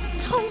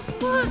 Just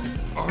don't look!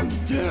 I'm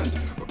dead.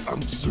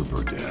 I'm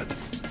super dead.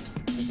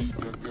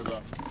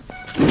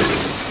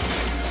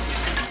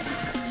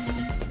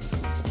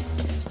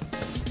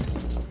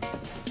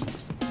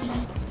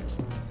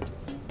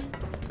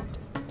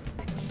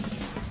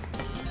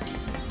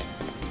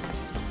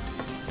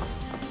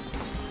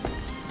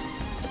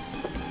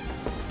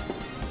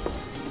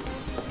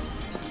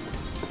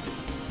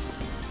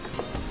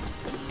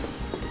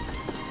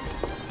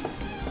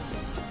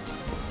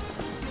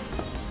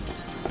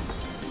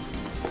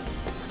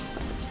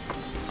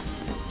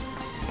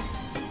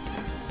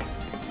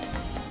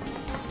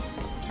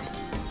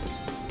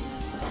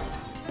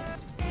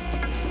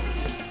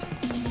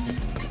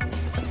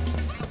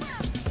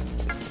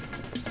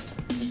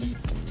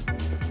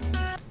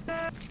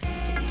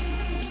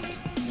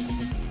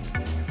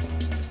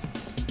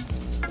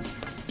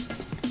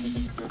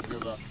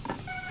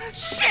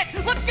 Shit!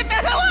 Let's get the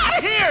hell out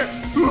of here!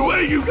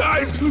 Wait, you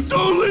guys!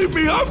 Don't leave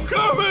me! I'm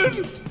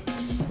coming!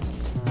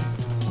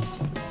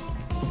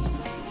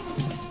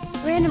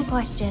 Random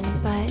question,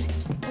 but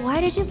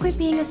why did you quit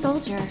being a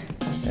soldier?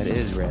 That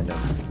is random.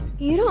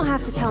 You don't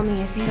have to tell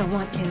me if you don't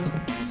want to.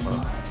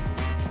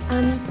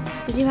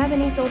 Did you have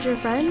any soldier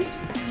friends?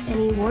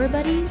 Any war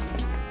buddies?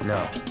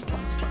 No.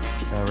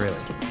 Not really.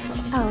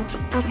 Oh,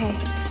 okay.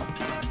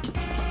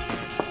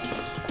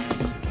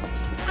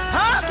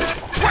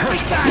 What we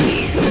got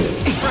here?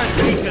 Fresh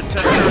meat to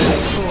dirty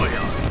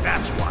soil,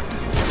 that's what.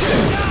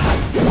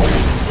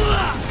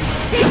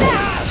 Stay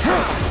back!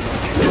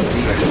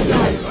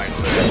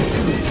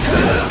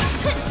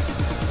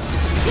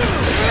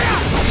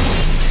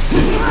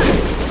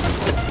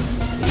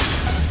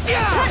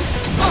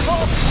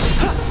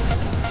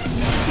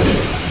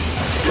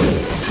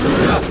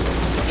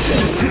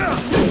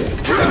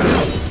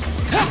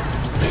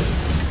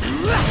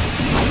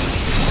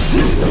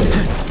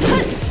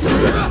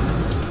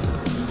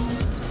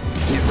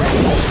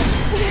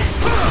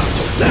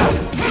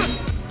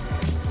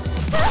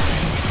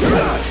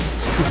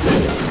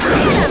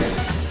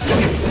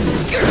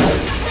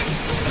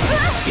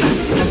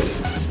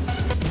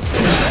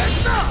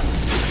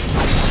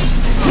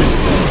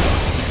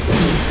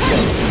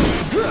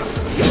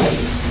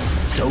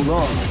 So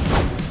long.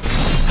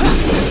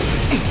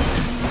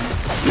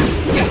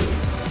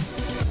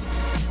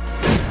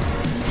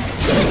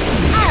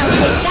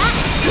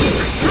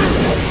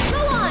 Go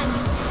on!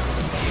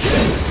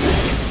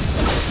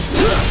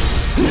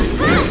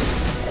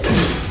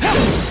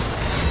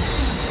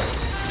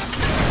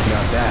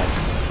 Not bad.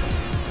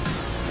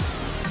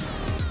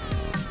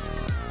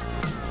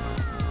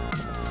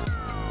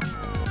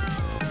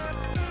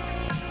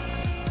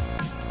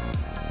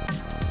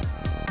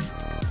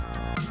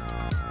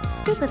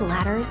 Stupid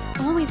ladders,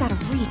 always out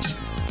of reach.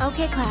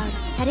 Okay, Cloud,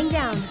 heading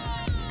down.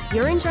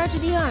 You're in charge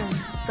of the arm.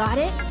 Got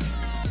it?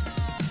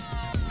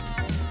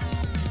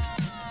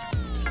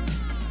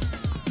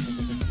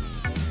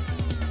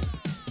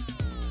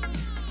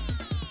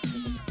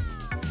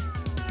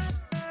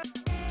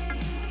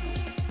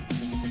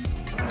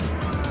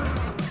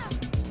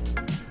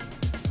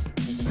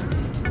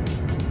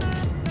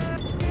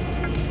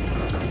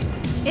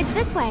 It's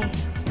this way.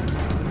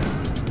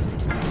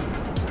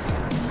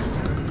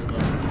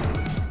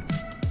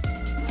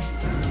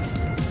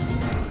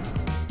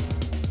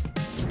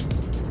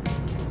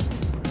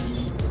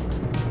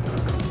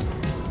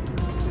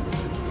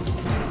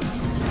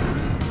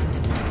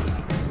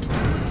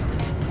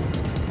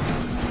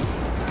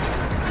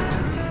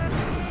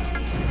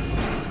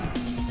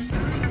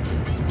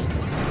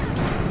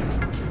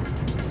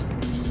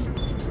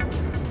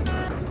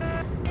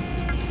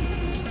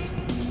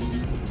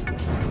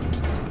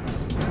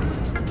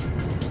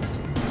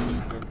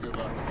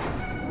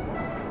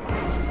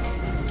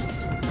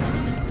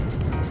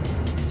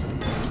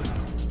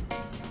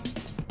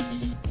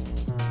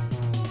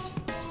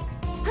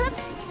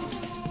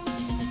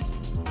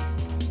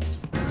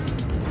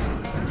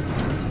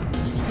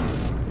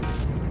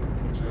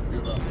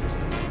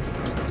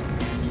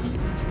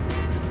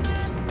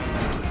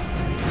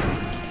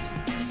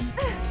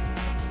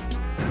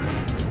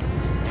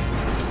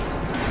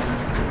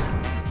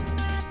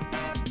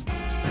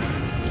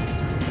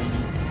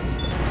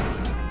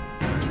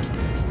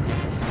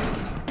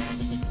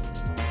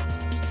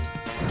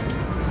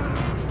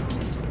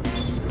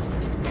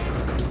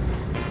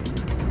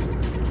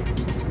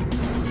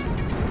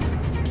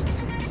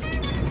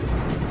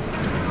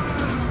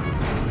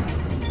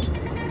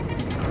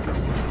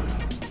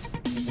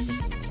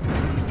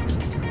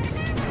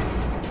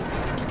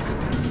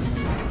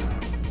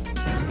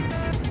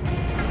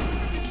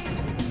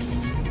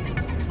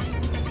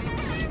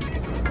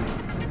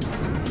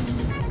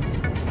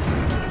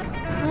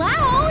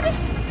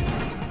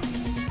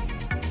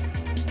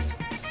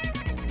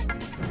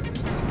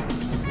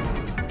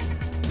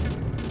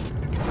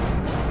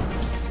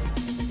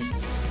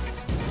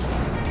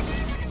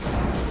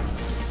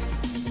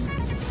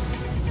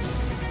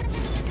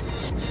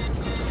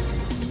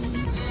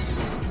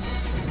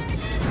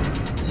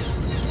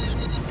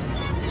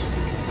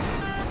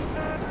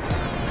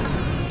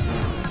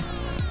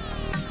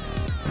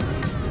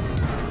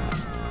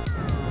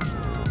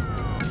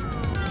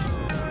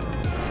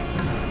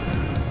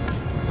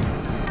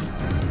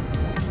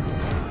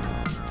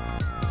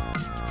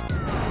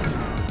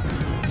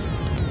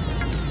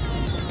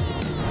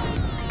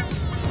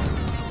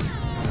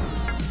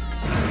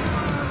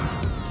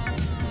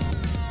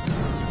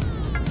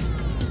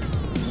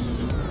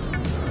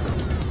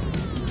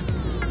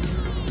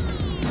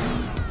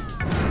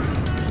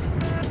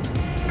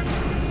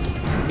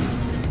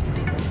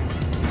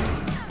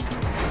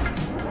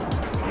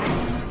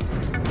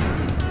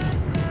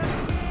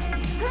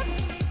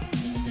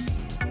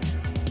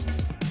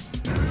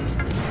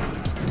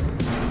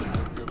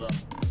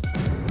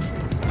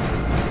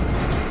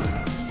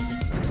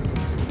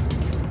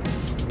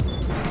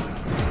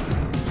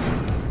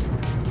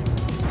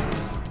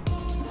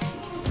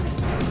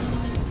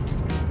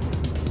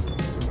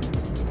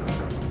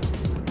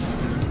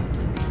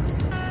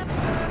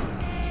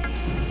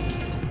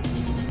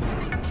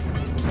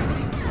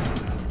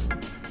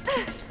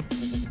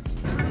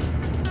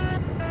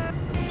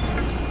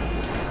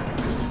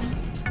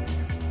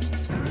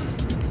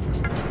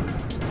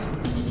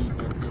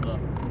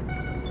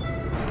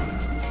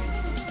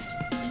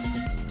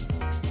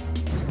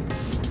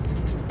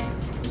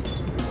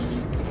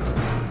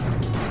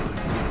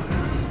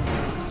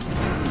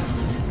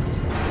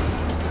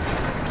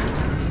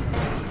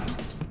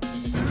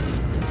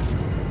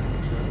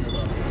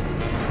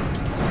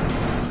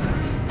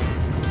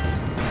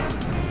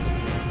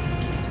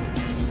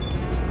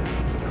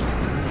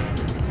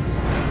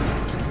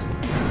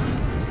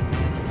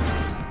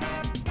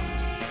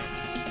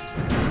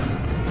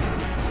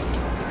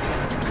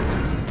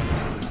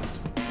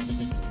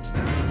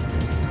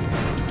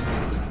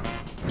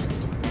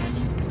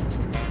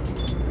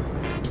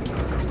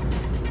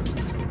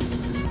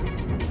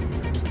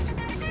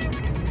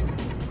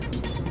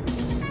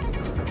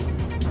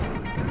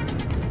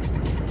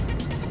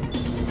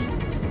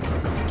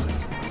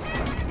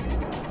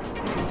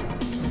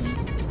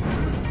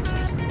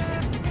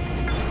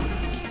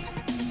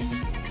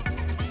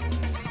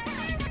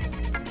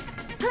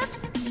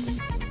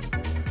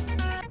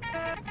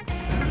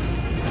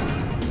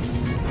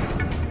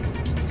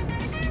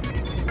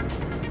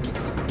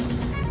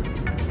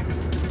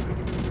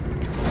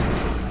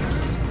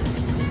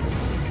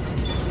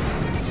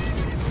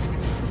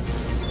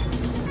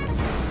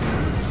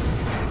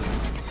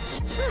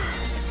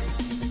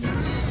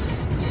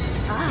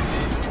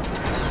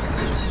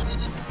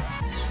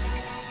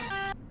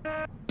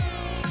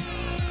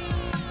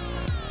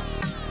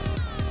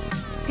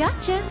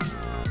 Gotcha.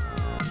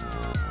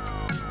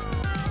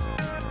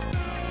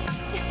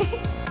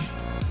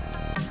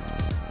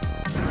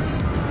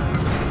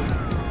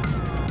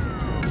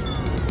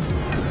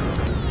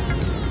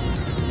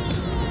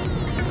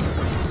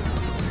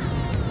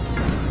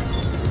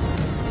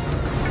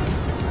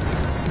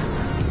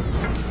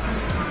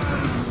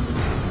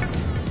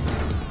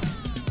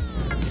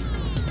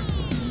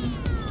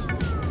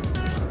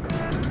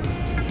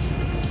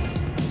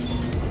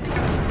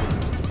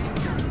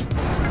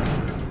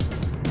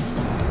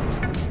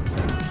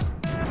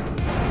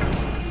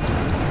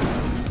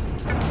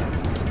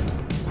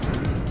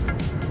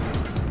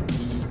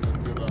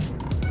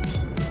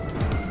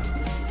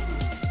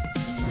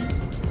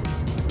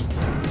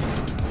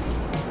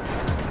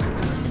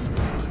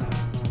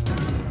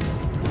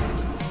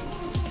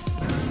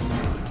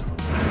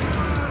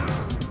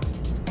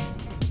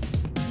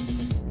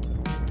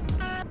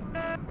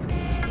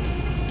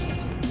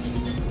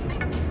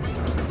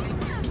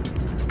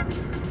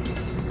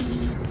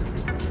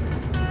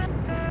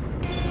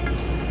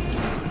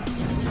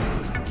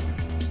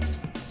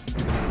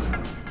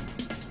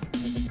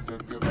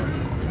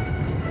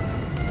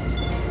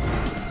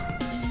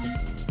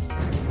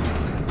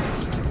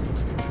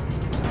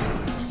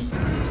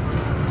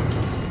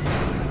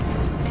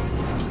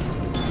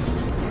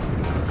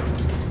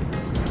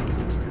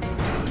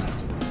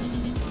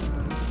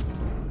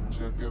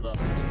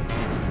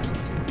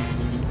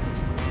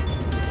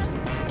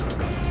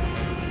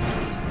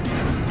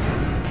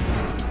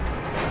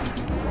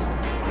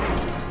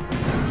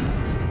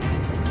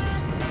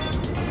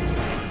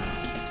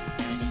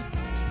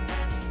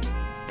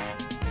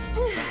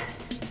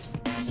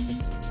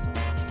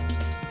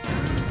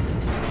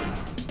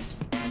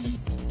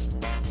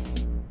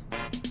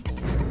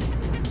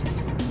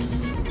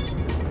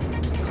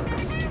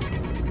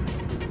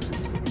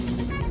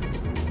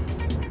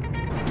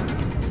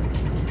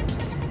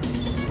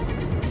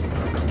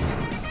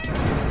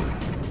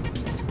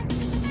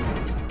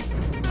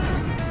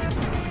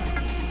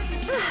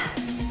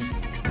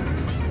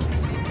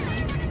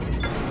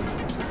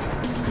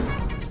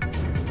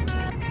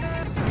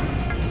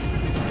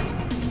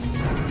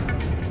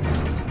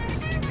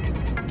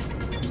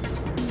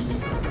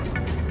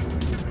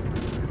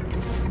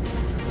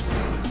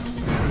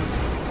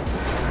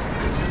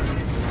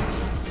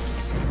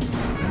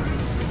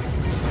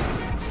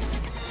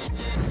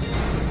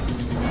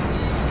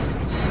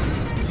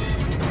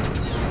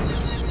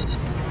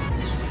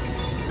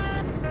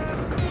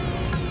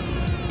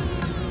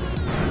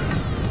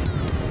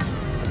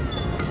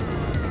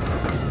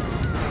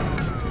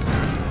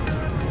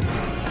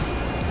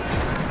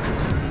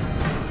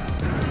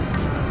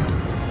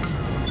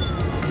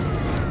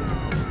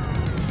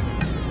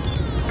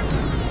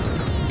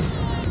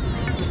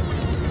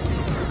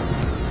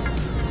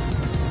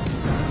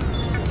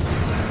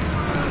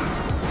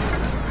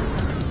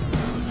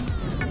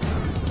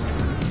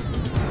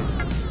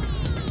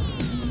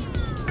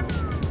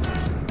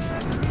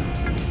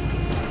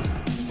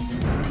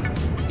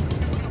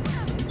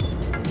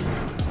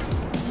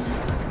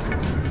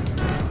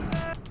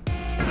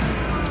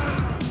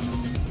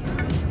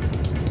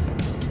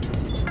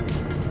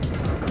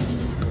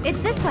 It's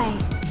this way.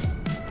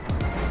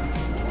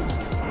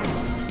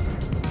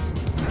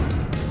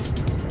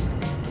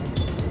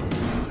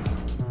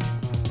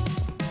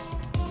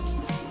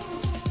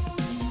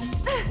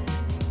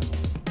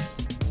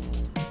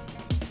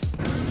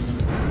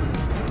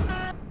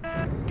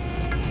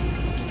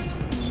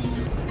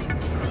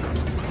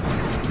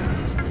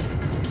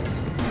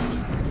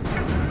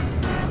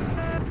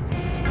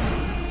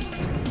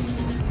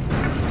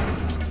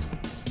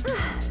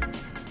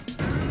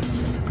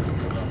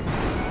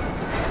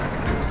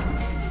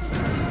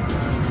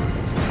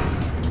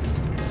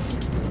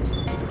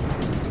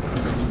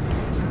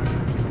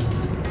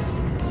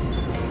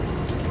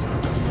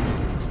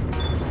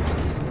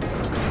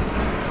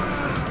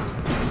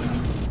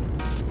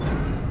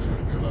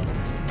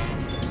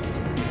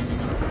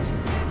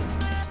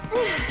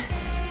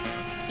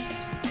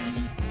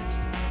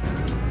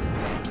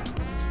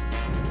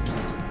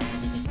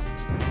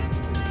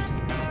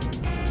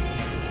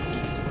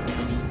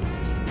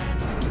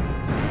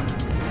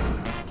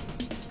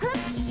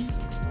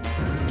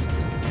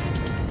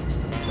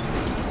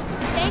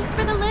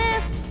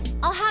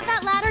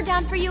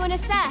 Down for you in a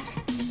sec.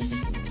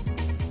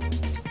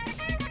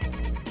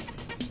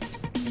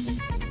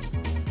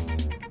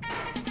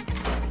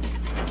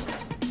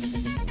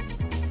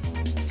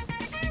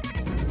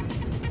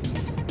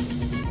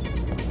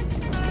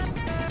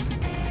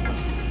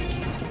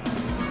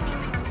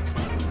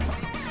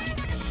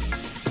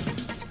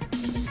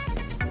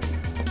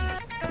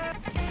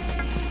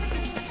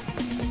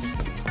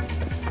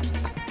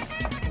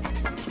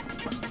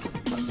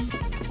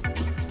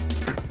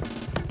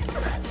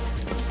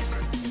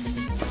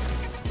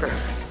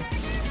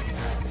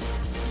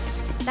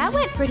 That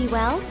went pretty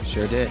well.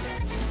 Sure did.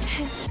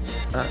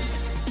 Huh?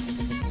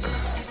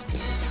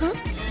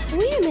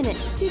 Wait a minute.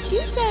 Did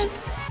you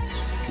just...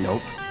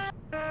 Nope.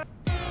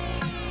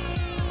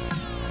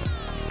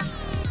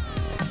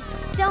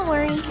 Don't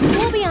worry,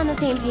 we'll be on the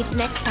same page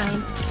next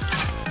time.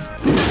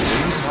 What are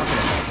you talking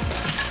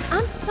about?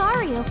 I'm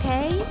sorry,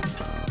 okay?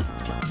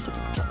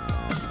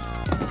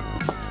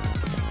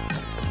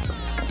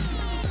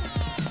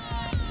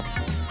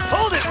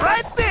 Hold it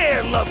right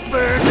there,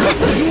 lovebird!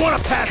 You want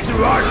to pass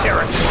through our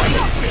territory,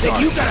 then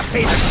you gotta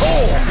pay the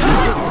toll!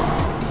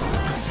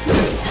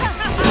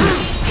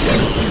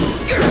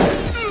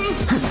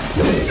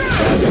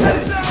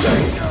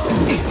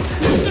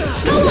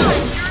 Go on!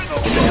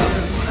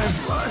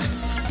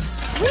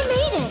 We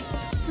made it!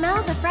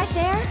 Smell the fresh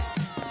air?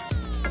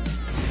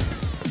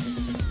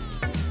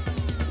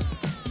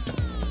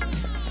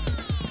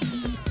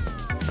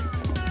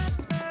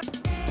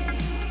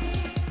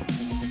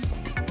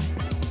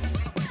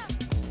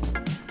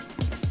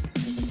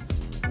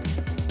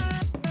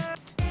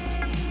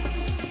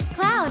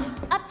 Cloud,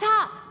 up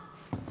top!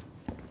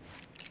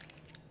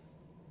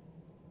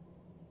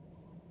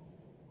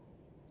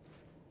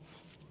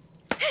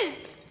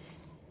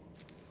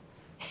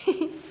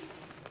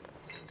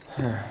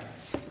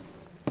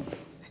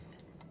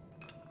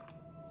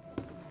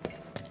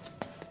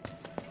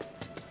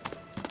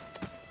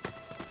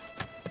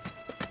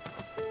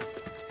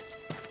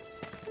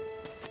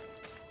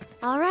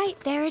 All right,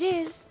 there it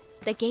is.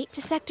 The gate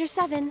to Sector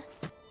 7.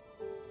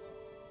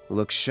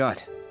 Looks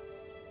shut.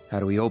 How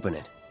do we open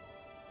it?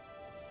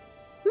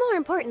 More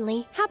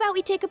importantly, how about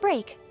we take a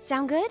break?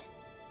 Sound good?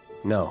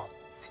 No.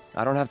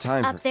 I don't have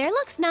time Up there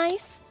looks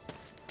nice.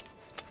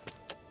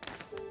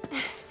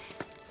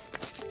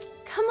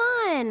 Come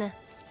on.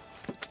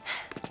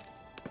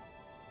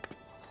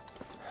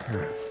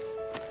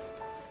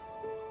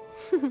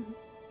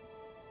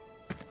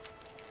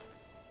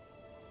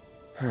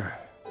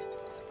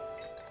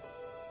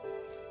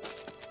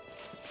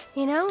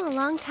 You know, a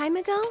long time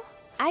ago,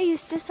 I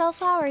used to sell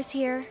flowers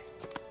here.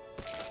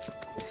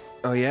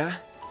 Oh yeah?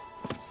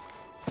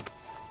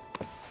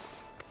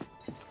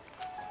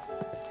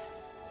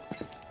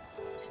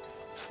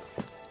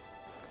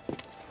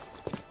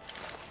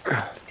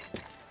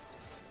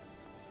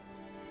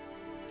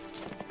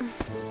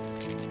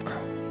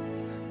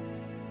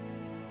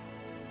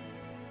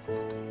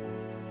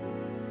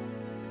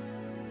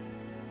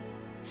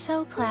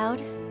 So,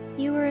 Cloud,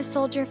 you were a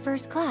soldier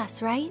first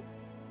class, right?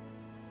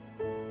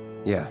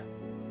 Yeah.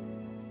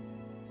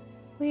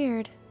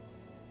 Weird.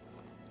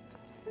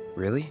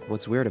 Really?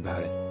 What's weird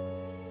about it?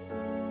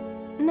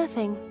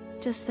 Nothing.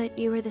 Just that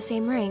you were the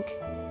same rank.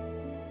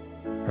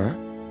 Huh?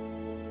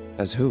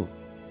 As who?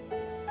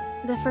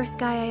 The first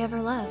guy I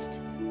ever loved.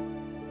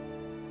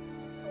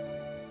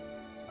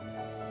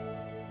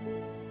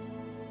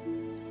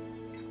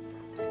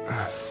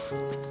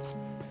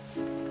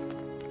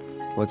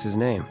 What's his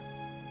name?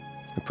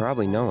 I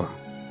probably know him.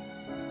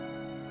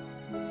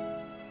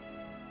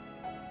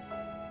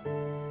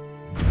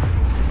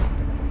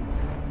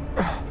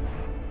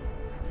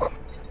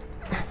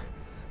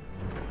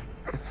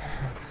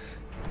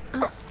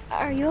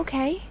 Are you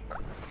okay?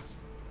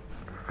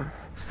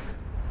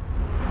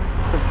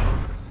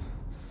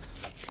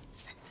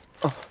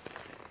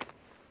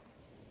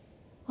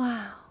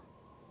 Wow.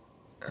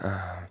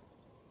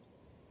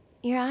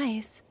 Your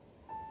eyes.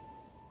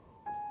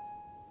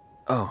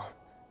 Oh.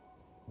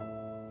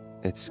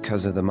 It's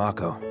 'cause of the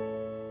Mako.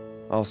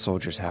 All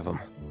soldiers have them.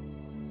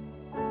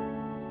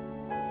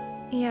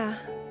 Yeah,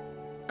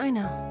 I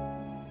know.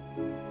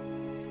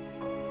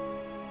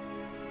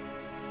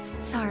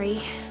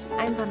 Sorry,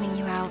 I'm bumming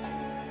you out.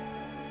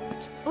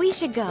 We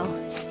should go.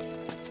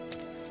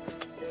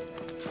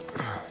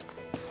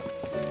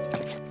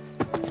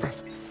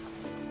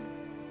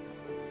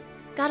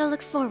 Gotta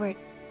look forward,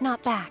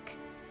 not back.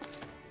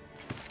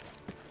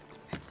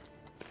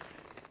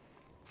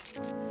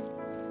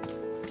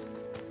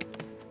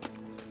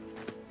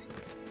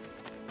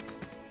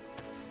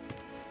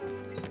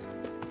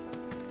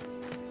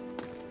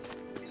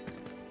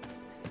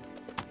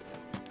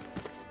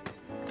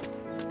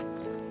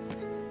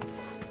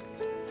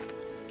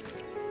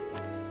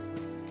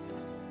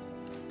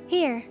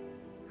 Here.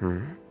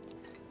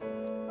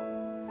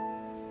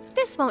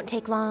 This won't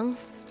take long.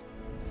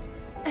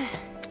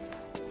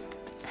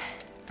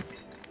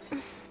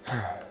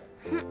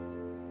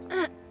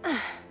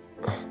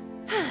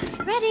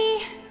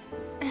 Ready?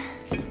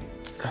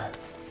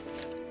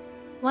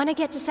 Want to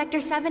get to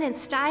Sector 7 in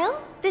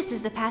style? This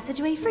is the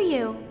passageway for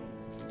you.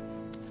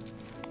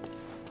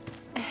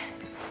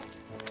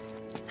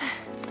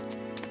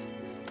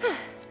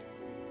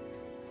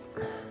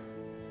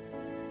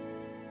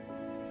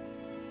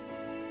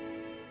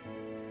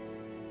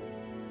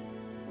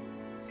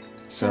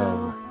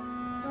 So...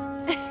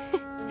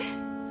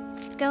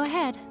 Go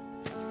ahead.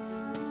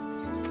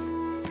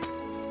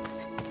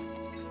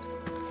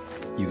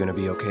 You gonna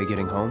be okay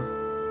getting home?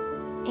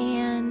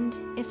 And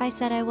if I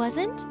said I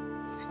wasn't?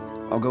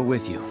 I'll go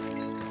with you.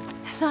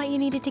 Thought you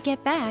needed to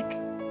get back.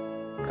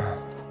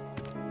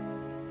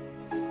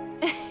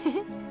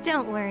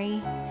 Don't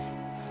worry.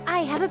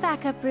 I have a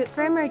backup route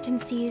for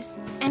emergencies,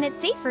 and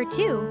it's safer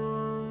too.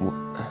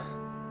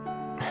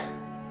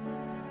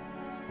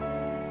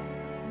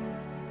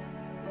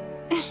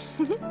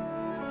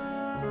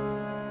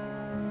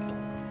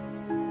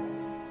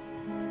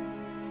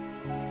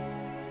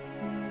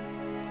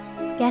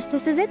 Guess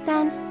this is it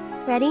then.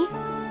 Ready?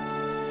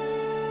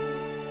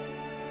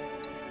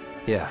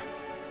 Yeah.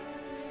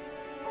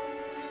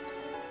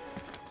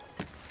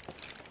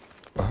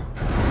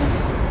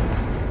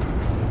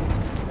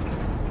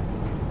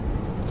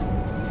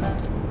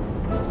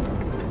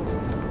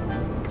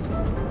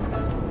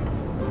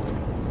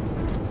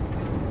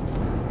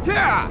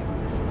 Yeah!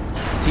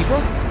 Tifa?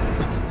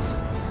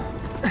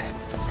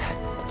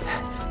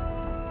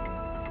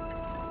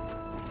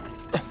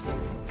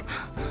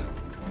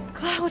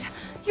 Cloud,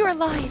 you're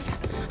alive.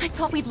 I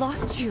thought we'd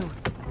lost you.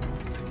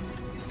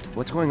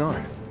 What's going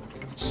on?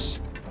 Shh.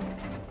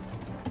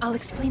 I'll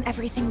explain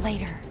everything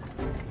later.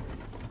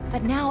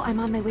 But now I'm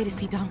on my way to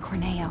see Don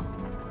Corneo.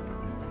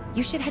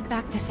 You should head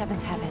back to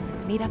 7th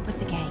Heaven, meet up with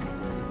the gang.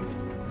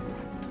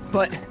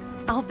 But...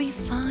 I'll be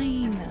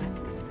fine.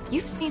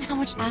 You've seen how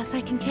much ass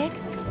I can kick?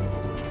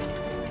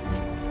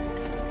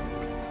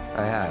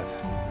 I have.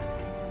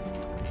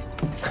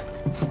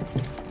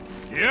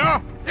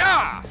 Yeah?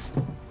 Yeah!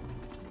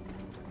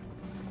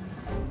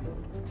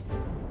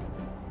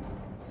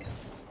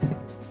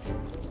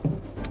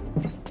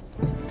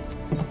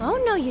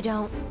 Oh, no you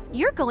don't.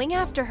 You're going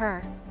after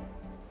her.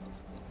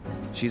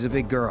 She's a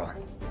big girl.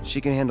 She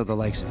can handle the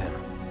likes of him.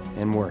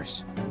 And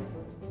worse.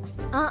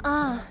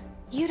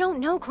 You don't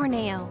know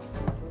Corneo.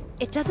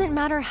 It doesn't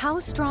matter how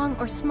strong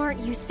or smart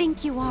you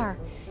think you are.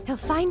 He'll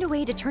find a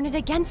way to turn it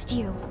against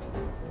you.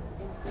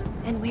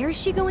 And where is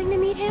she going to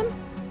meet him?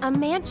 A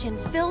mansion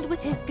filled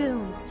with his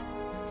goons.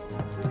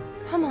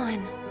 Come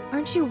on,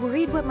 aren't you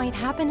worried what might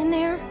happen in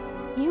there?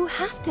 You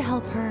have to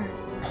help her.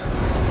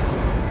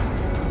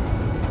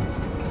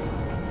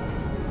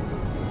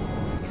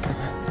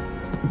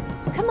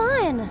 Come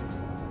on!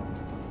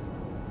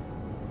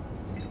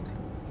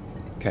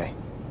 Okay.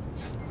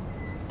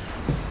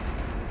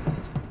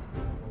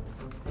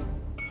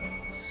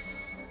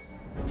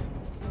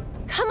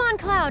 Come on,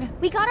 Cloud!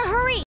 We gotta hurry!